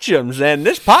Touchums, and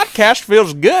this podcast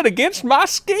feels good against my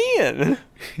skin.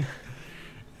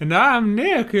 And I'm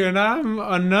Nick, and I'm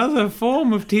another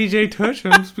form of TJ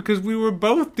Touchums because we were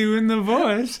both doing the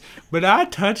voice, but I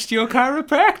touched your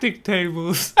chiropractic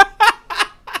tables.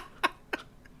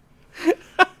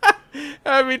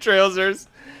 Happy Trailsers.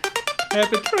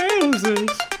 Happy Trailsers.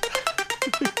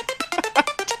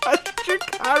 Touched your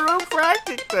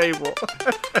chiropractic table.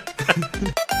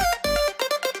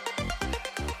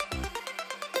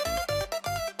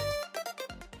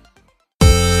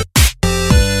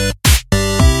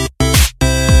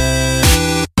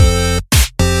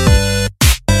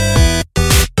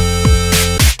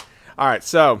 All right,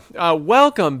 so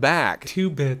welcome back. 2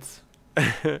 bits.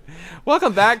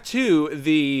 Welcome back to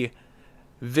the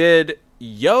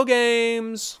Video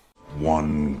Games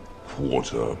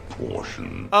 1/4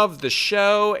 portion of the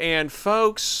show. And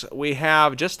folks, we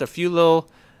have just a few little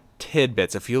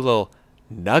tidbits, a few little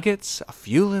nuggets, a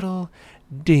few little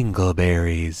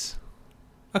dingleberries.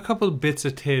 A couple of bits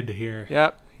of tid here.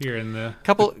 Yep. Here in the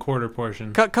Couple- quarter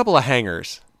portion. Couple of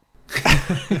hangers.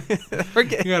 You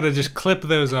gotta just clip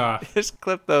those off. Just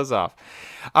clip those off.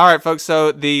 All right, folks.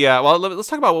 So let's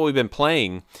talk about what we've been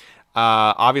playing.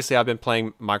 Obviously, I've been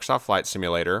playing Microsoft Flight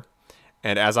Simulator,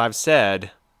 and as I've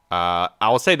said, I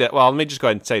will say that. Well, let me just go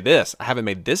ahead and say this. I haven't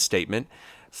made this statement.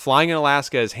 Flying in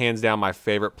Alaska is hands down my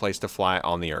favorite place to fly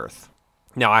on the earth.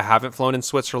 Now, I haven't flown in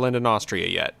Switzerland and Austria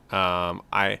yet.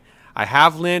 I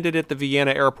have landed at the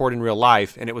Vienna airport in real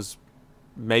life, and it was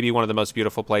maybe one of the most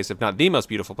beautiful places, if not the most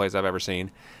beautiful place I've ever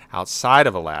seen outside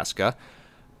of Alaska.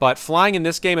 But flying in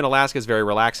this game in Alaska is very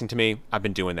relaxing to me. I've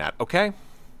been doing that. Okay.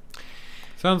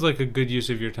 Sounds like a good use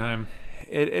of your time.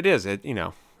 It is. It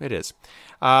is.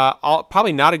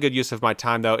 Probably not a good use of my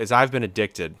time, though, is I've been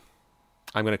addicted.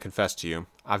 I'm going to confess to you.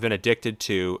 I've been addicted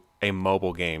to a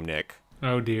mobile game, Nick.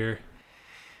 Oh, dear.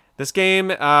 This game,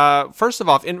 first of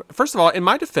all, in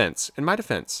my defense,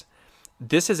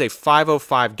 this is a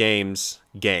 505 Games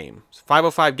game.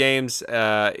 505 Games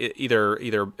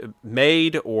either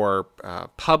made or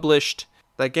published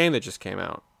that game that just came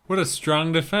out. What a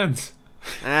strong defense.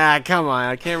 Come on.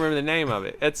 I can't remember the name of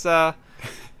it. It's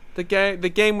The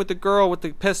game with the girl with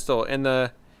the pistol in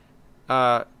the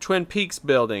Twin Peaks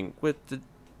building with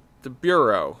the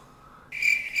bureau.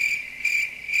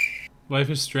 Life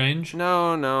is Strange?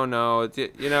 No.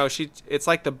 It's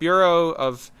like the Bureau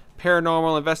of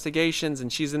Paranormal Investigations,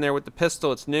 and she's in there with the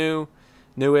pistol. It's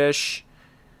newish,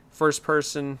 first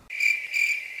person.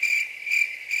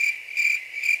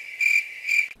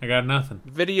 I got nothing.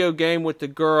 Video game with the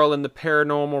girl in the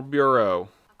Paranormal Bureau.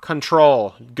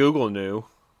 Control. Google knew.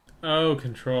 Oh,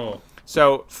 Control.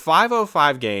 So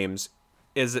 505 Games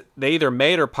they either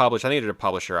made or published. I think they're a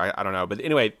publisher. I don't know, but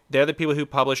anyway, they're the people who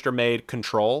published or made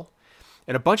Control.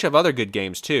 And a bunch of other good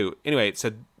games too. Anyway,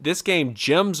 so this game,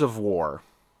 Gems of War,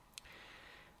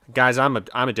 guys, I'm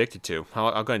addicted to.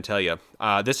 I'll go ahead and tell you.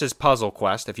 This is Puzzle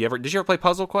Quest. Did you ever play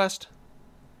Puzzle Quest?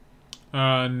 No,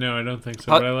 I don't think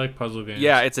so. But I like puzzle games.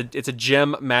 Yeah, it's a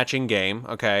gem matching game.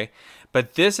 Okay,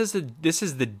 but this is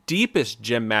the deepest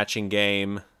gem matching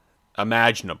game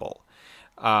imaginable.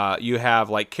 You have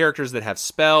like characters that have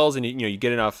spells, and you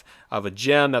get enough of a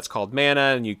gem that's called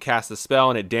mana, and you cast the spell,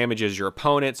 and it damages your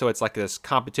opponent. So it's like this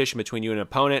competition between you and an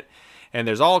opponent, and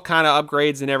there's all kind of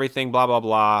upgrades and everything. Blah blah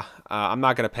blah. I'm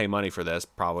not gonna pay money for this,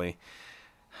 probably.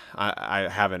 I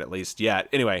haven't, at least yet.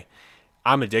 Anyway,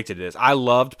 I'm addicted to this. I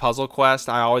loved Puzzle Quest.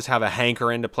 I always have a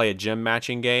hankering to play a gem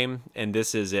matching game, and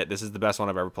this is it. This is the best one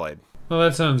I've ever played. Well,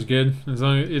 that sounds good. As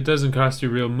long as it doesn't cost you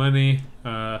real money.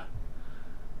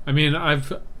 I mean, I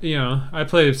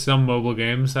play some mobile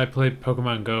games. I played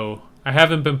Pokemon Go. I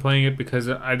haven't been playing it because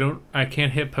I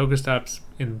can't hit Pokestops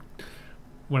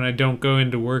when I don't go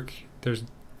into work.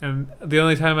 And the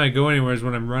only time I go anywhere is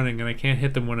when I'm running, and I can't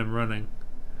hit them when I'm running.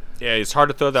 Yeah, it's hard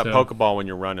to throw that Pokeball when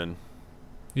you're running.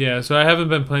 Yeah, so I haven't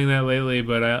been playing that lately,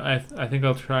 but I think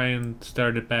I'll try and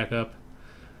start it back up.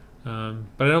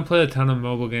 But I don't play a ton of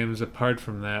mobile games apart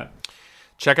from that.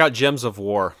 Check out Gems of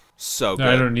War. So good.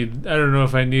 I don't know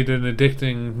if I need an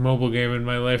addicting mobile game in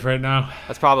my life right now.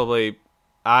 That's probably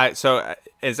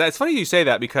it's funny you say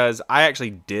that, because I actually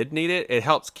did need it. It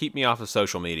helps keep me off of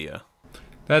social media.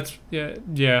 That's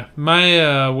yeah.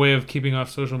 My way of keeping off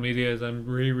social media is I'm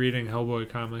rereading Hellboy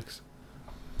comics.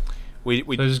 So I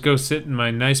just go sit in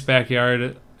my nice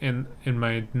backyard in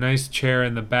my nice chair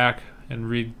in the back and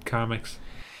read comics.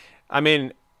 I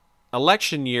mean,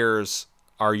 election years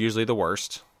are usually the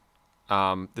worst.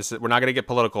 We're not going to get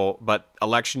political, but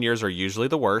election years are usually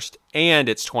the worst, and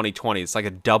it's 2020. It's like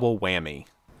a double whammy.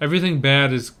 Everything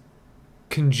bad is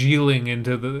congealing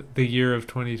into the year of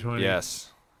 2020.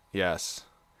 Yes.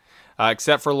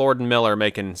 Except for Lord and Miller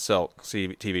making Silk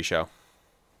TV show.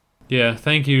 Yeah,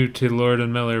 thank you to Lord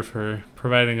and Miller for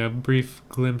providing a brief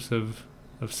glimpse of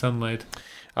sunlight.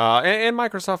 And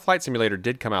Microsoft Flight Simulator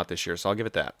did come out this year, so I'll give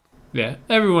it that. Yeah,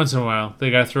 every once in a while they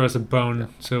gotta throw us a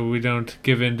bone so we don't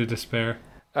give in to despair.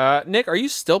 Nick, are you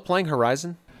still playing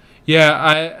Horizon? Yeah,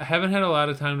 I haven't had a lot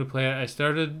of time to play it. I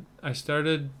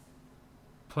started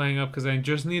playing up because I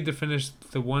just need to finish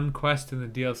the one quest in the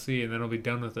DLC and then I'll be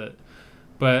done with it.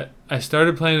 But I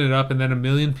started playing it up, and then a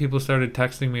million people started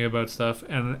texting me about stuff,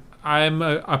 and I'm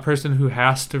a person who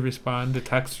has to respond to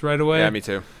texts right away. Yeah, me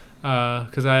too.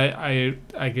 Because I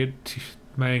get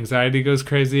my anxiety goes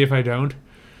crazy if I don't.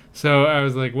 So I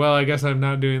was like, well, I guess I'm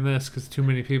not doing this because too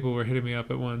many people were hitting me up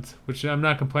at once, which I'm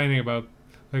not complaining about.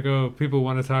 Like, oh, people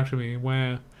want to talk to me.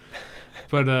 Wah.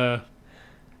 But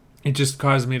it just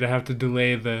caused me to have to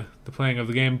delay the playing of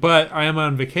the game. But I am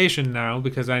on vacation now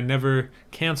because I never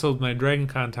canceled my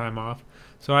DragonCon time off.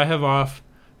 So I have off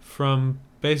from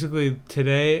basically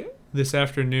today, this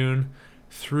afternoon,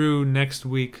 through next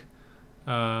week.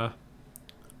 I'm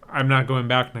not going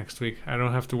back next week. I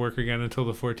don't have to work again until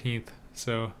the 14th.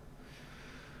 So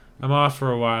I'm off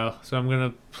for a while. So I'm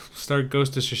going to start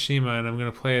Ghost of Tsushima, and I'm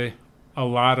going to play a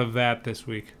lot of that this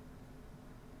week.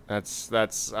 That's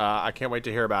I can't wait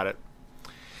to hear about it.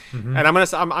 Mm-hmm. And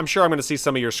I'm sure I'm gonna see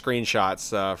some of your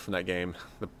screenshots from that game,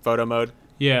 the photo mode.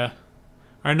 Yeah,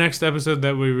 our next episode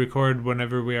that we record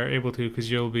whenever we are able to,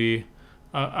 because you'll be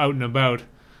out and about,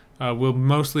 will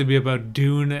mostly be about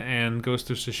Dune and Ghost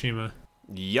of Tsushima.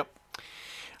 Yep.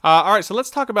 All right, so let's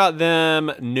talk about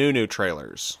them new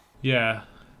trailers. Yeah.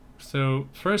 So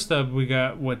first up, we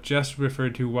got what Jess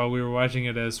referred to while we were watching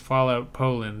it as Fallout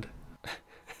Poland.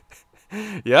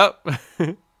 Yep.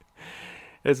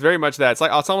 It's very much that.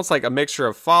 It's almost like a mixture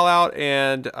of Fallout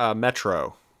and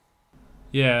Metro.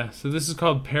 Yeah, so this is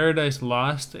called Paradise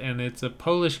Lost, and it's a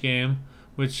Polish game,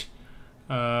 which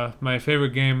my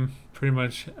favorite game pretty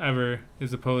much ever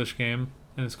is a Polish game,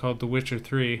 and it's called The Witcher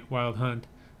 3 Wild Hunt.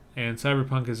 And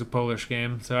Cyberpunk is a Polish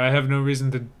game, so I have no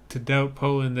reason to doubt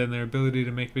Poland and their ability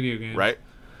to make video games. Right.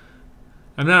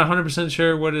 I'm not 100%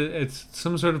 sure what it's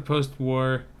some sort of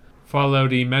post-war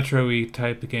Fallout-y, Metro-y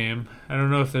type game. I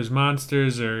don't know if there's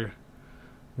monsters or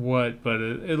what, but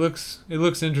it looks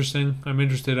interesting. I'm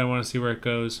interested. I want to see where it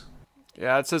goes.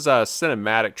 Yeah, it says a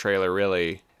cinematic trailer,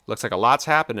 really. Looks like a lot's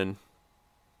happening.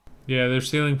 Yeah, they're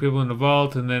sealing people in the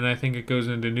vault, and then I think it goes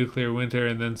into nuclear winter,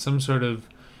 and then some sort of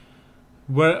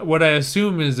what I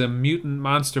assume is a mutant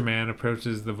monster man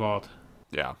approaches the vault.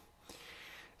 Yeah.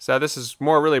 So this is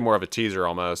really more of a teaser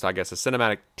almost. I guess a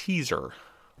cinematic teaser.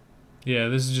 Yeah,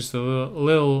 this is just a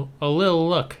little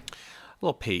look. A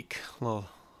little peek. A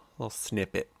little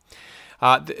snippet.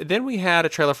 Then we had a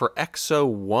trailer for Exo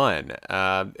 1.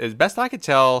 As best I could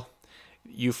tell,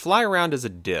 you fly around as a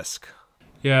disc.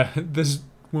 Yeah, this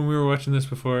when we were watching this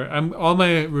before. All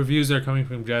my reviews are coming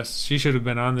from Jess. She should have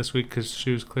been on this week because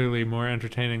she was clearly more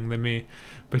entertaining than me.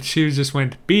 But she just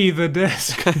went, be the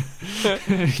disc.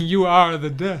 You are the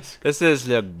disc. This is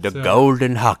The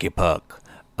golden hockey puck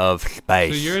of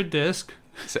space. So you're a disc.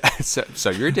 So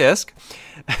you're a disc.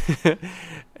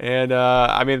 And,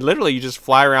 I mean, literally, you just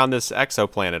fly around this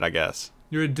exoplanet, I guess.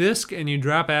 You're a disc and you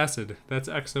drop acid. That's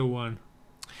Exo 1.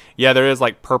 Yeah, there is,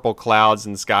 like, purple clouds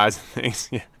and skies and things.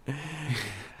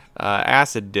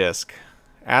 Acid disc.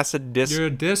 Acid disc. You're a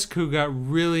disc who got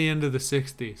really into the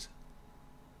 60s.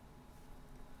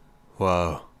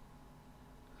 Whoa.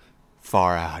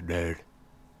 Far out, dude.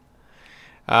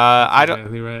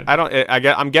 Exactly right.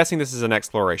 I'm guessing this is an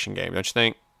exploration game, don't you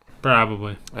think?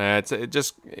 Probably.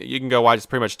 You can go watch. It's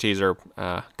pretty much a teaser.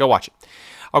 Go watch it.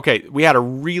 Okay, we had a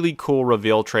really cool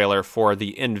reveal trailer for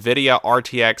the NVIDIA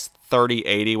RTX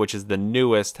 3080, which is the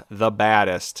newest, the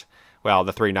baddest. Well,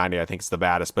 the 390 I think is the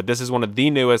baddest, but this is one of the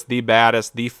newest, the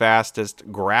baddest, the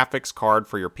fastest graphics card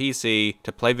for your PC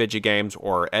to play video games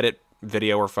or edit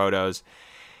video or photos.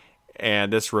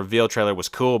 And this reveal trailer was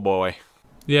cool, boy.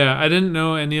 Yeah, I didn't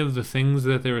know any of the things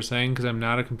that they were saying because I'm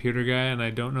not a computer guy and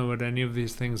I don't know what any of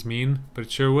these things mean. But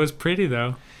it sure was pretty,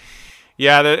 though.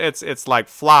 Yeah, it's like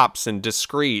flops and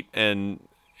discrete and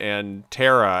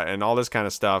Terra and all this kind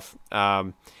of stuff.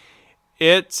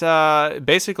 It's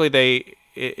basically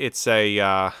it's a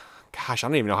gosh, I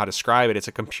don't even know how to describe it. It's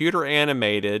a computer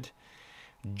animated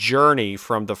journey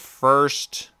from the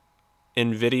first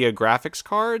NVIDIA graphics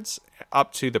cards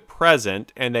up to the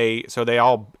present, and it's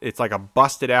like a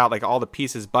busted out, like all the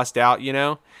pieces bust out, you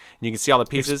know, and you can see all the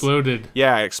pieces exploded.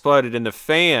 Yeah, exploded, and the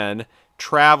fan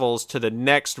travels to the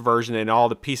next version, and all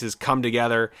the pieces come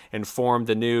together and form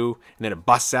the new, and then it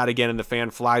busts out again, and the fan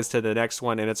flies to the next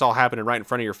one, and it's all happening right in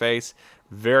front of your face.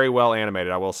 Very well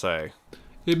animated, I will say.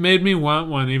 It made me want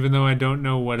one, even though I don't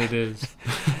know what it is.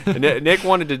 Nick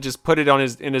wanted to just put it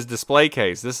in his display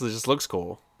case. This just looks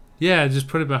cool. Yeah, just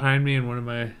put it behind me in one of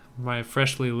my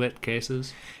freshly lit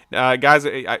cases. Guys,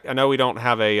 I know we don't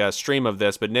have a stream of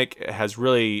this, but Nick has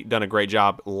really done a great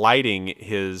job lighting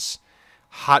his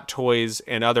Hot Toys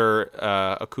and other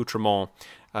accoutrements,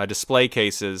 display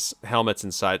cases, helmets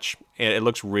and such, and it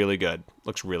looks really good.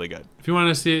 Looks really good. If you want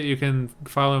to see it, you can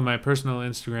follow my personal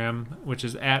Instagram, which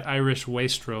is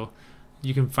 @IrishWastrel.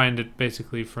 You can find it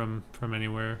basically from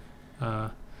anywhere.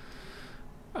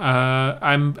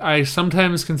 I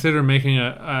sometimes consider making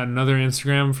another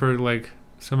Instagram for like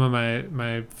some of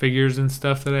my figures and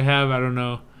stuff that I have. I don't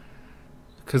know,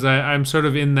 because I'm sort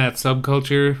of in that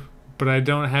subculture, but I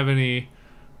don't have any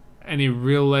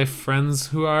real life friends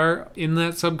who are in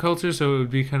that subculture, so it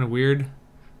would be kind of weird.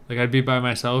 Like I'd be by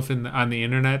myself on the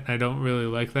internet. I don't really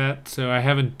like that, so I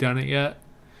haven't done it yet.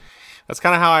 That's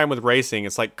kind of how I am with racing.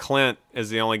 It's like Clint is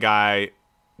the only guy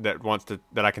that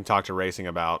I can talk to racing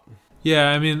about. Yeah,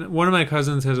 I mean, one of my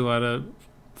cousins has a lot of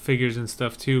figures and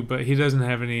stuff too, but he doesn't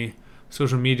have any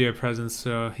social media presence,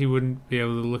 so he wouldn't be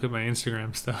able to look at my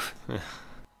Instagram stuff.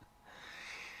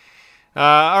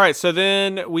 All right, so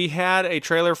then we had a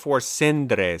trailer for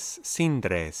Cindres.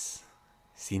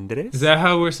 Is that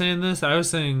how we're saying this? I was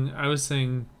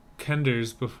saying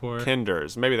Kenders before.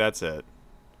 Kenders, maybe that's it.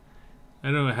 I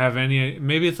don't have any.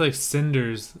 Maybe it's like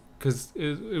Cinders, because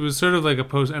it was sort of like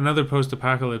another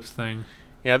post-apocalypse thing.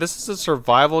 Yeah, this is a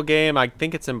survival game. I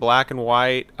think it's in black and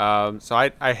white.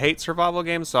 So I hate survival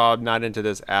games, so I'm not into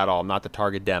this at all. I'm not the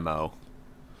target demo.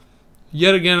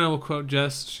 Yet again, I will quote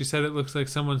Jess. She said it looks like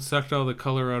someone sucked all the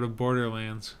color out of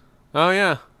Borderlands. Oh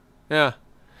yeah, yeah.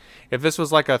 If this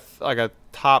was like a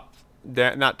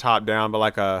not top down, but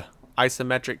like a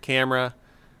isometric camera,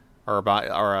 or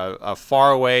a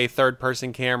far away third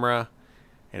person camera,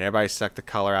 and everybody sucked the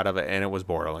color out of it, and it was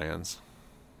Borderlands.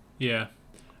 Yeah.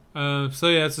 So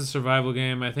yeah, it's a survival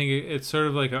game. I think it's sort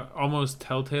of like almost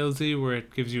Telltale-y, where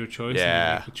it gives you a choice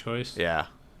and you make a choice. Yeah.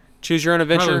 Choose Your Own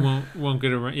Adventure? Probably won't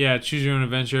get around. Yeah, Choose Your Own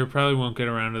Adventure. Probably won't get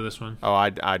around to this one. Oh, I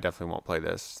definitely won't play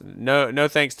this. No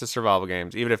thanks to survival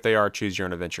games, even if they are Choose Your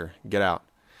Own Adventure. Get out.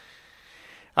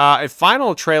 A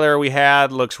final trailer we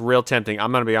had looks real tempting.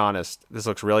 I'm going to be honest. This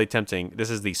looks really tempting. This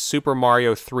is the Super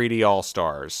Mario 3D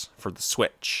All-Stars for the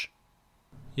Switch.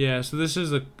 Yeah, so this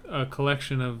is a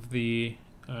collection of the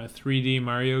 3D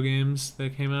Mario games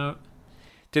that came out.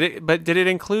 Did it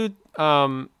include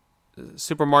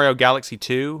Super Mario Galaxy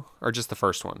 2 or just the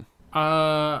first one?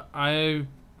 I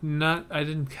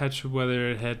didn't catch whether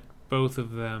it had both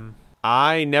of them.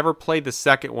 I never played the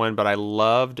second one, but I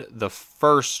loved the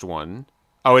first one.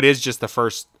 Oh, it is just the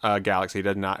first Galaxy. It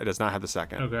does not have the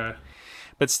second. Okay.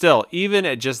 But still, even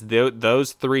at just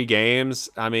those 3 games,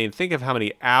 I mean, think of how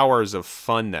many hours of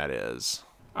fun that is.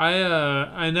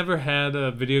 I never had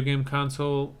a video game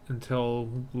console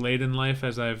until late in life,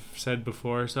 as I've said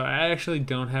before. So I actually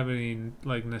don't have any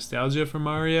like nostalgia for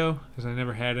Mario because I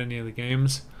never had any of the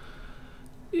games.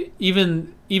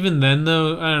 Even then,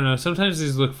 though, I don't know. Sometimes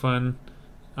these look fun.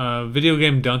 Video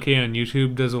Game Donkey on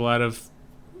YouTube does a lot of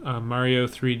Mario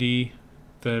 3D,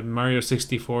 the Mario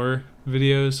 64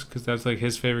 videos, because that's like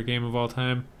his favorite game of all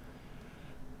time.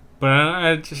 But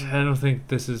I don't think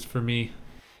this is for me.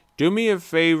 Do me a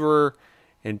favor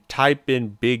and type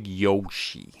in Big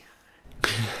Yoshi.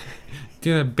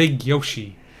 Do a Big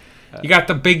Yoshi. You got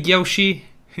the Big Yoshi?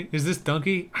 Is this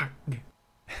Donkey?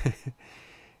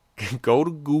 Go to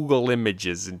Google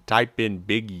Images and type in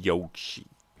Big Yoshi.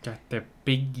 Got the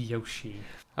Big Yoshi.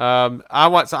 I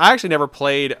actually never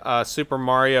played Super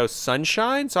Mario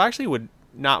Sunshine, so I actually would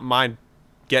not mind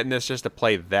getting this just to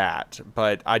play that.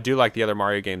 But I do like the other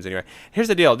Mario games anyway. Here's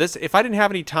the deal: if I didn't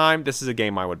have any time, this is a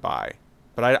game I would buy.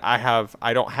 But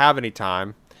I don't have any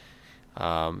time.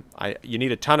 You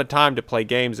need a ton of time to play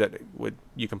games that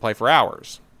you can play for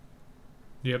hours.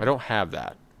 Yep. I don't have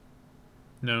that.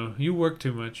 No, you work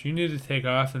too much. You need to take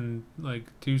off and like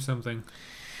do something.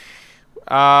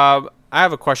 I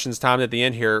have a questions timed at the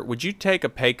end here. Would you take a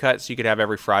pay cut so you could have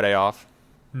every Friday off?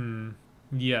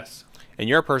 Yes. And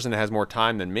you're a person that has more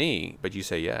time than me, but you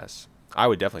say yes. I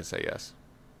would definitely say yes.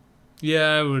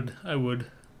 Yeah, I would.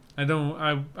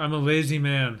 I'm a lazy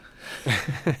man.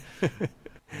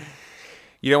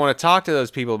 You don't want to talk to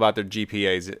those people about their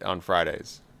GPAs on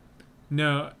Fridays.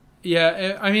 No.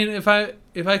 Yeah, I mean, if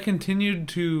I continued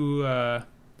to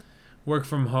work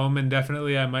from home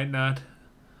indefinitely, I might not.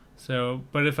 So,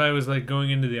 but if I was like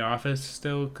going into the office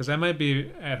still, because I might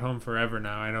be at home forever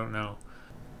now, I don't know.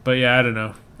 But yeah, I don't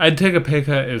know. I'd take a pay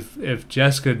cut if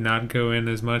Jess could not go in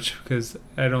as much, because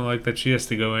I don't like that she has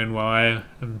to go in while I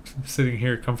am sitting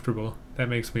here comfortable. That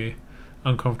makes me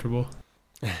uncomfortable.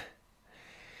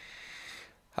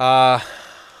 All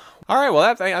right, well,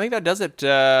 I think that does it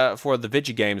for the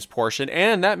Vidya Games portion,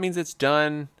 and that means it's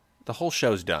done. The whole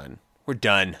show's done. We're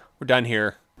done. We're done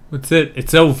here. That's it.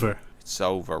 It's over. It's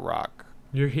over, Rock.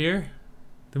 You're here?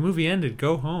 The movie ended.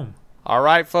 Go home. All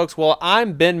right, folks. Well,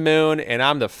 I'm Ben Moon, and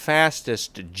I'm the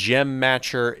fastest gem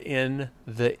matcher in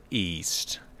the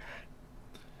East.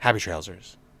 Happy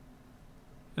Trailsers.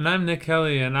 And I'm Nick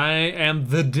Kelly, and I am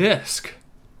the Disc.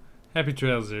 Happy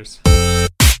Trailsers.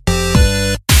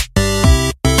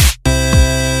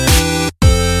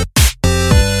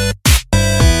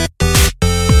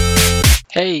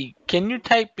 Hey, can you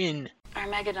type in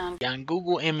Armageddon on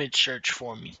Google image search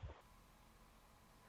for me?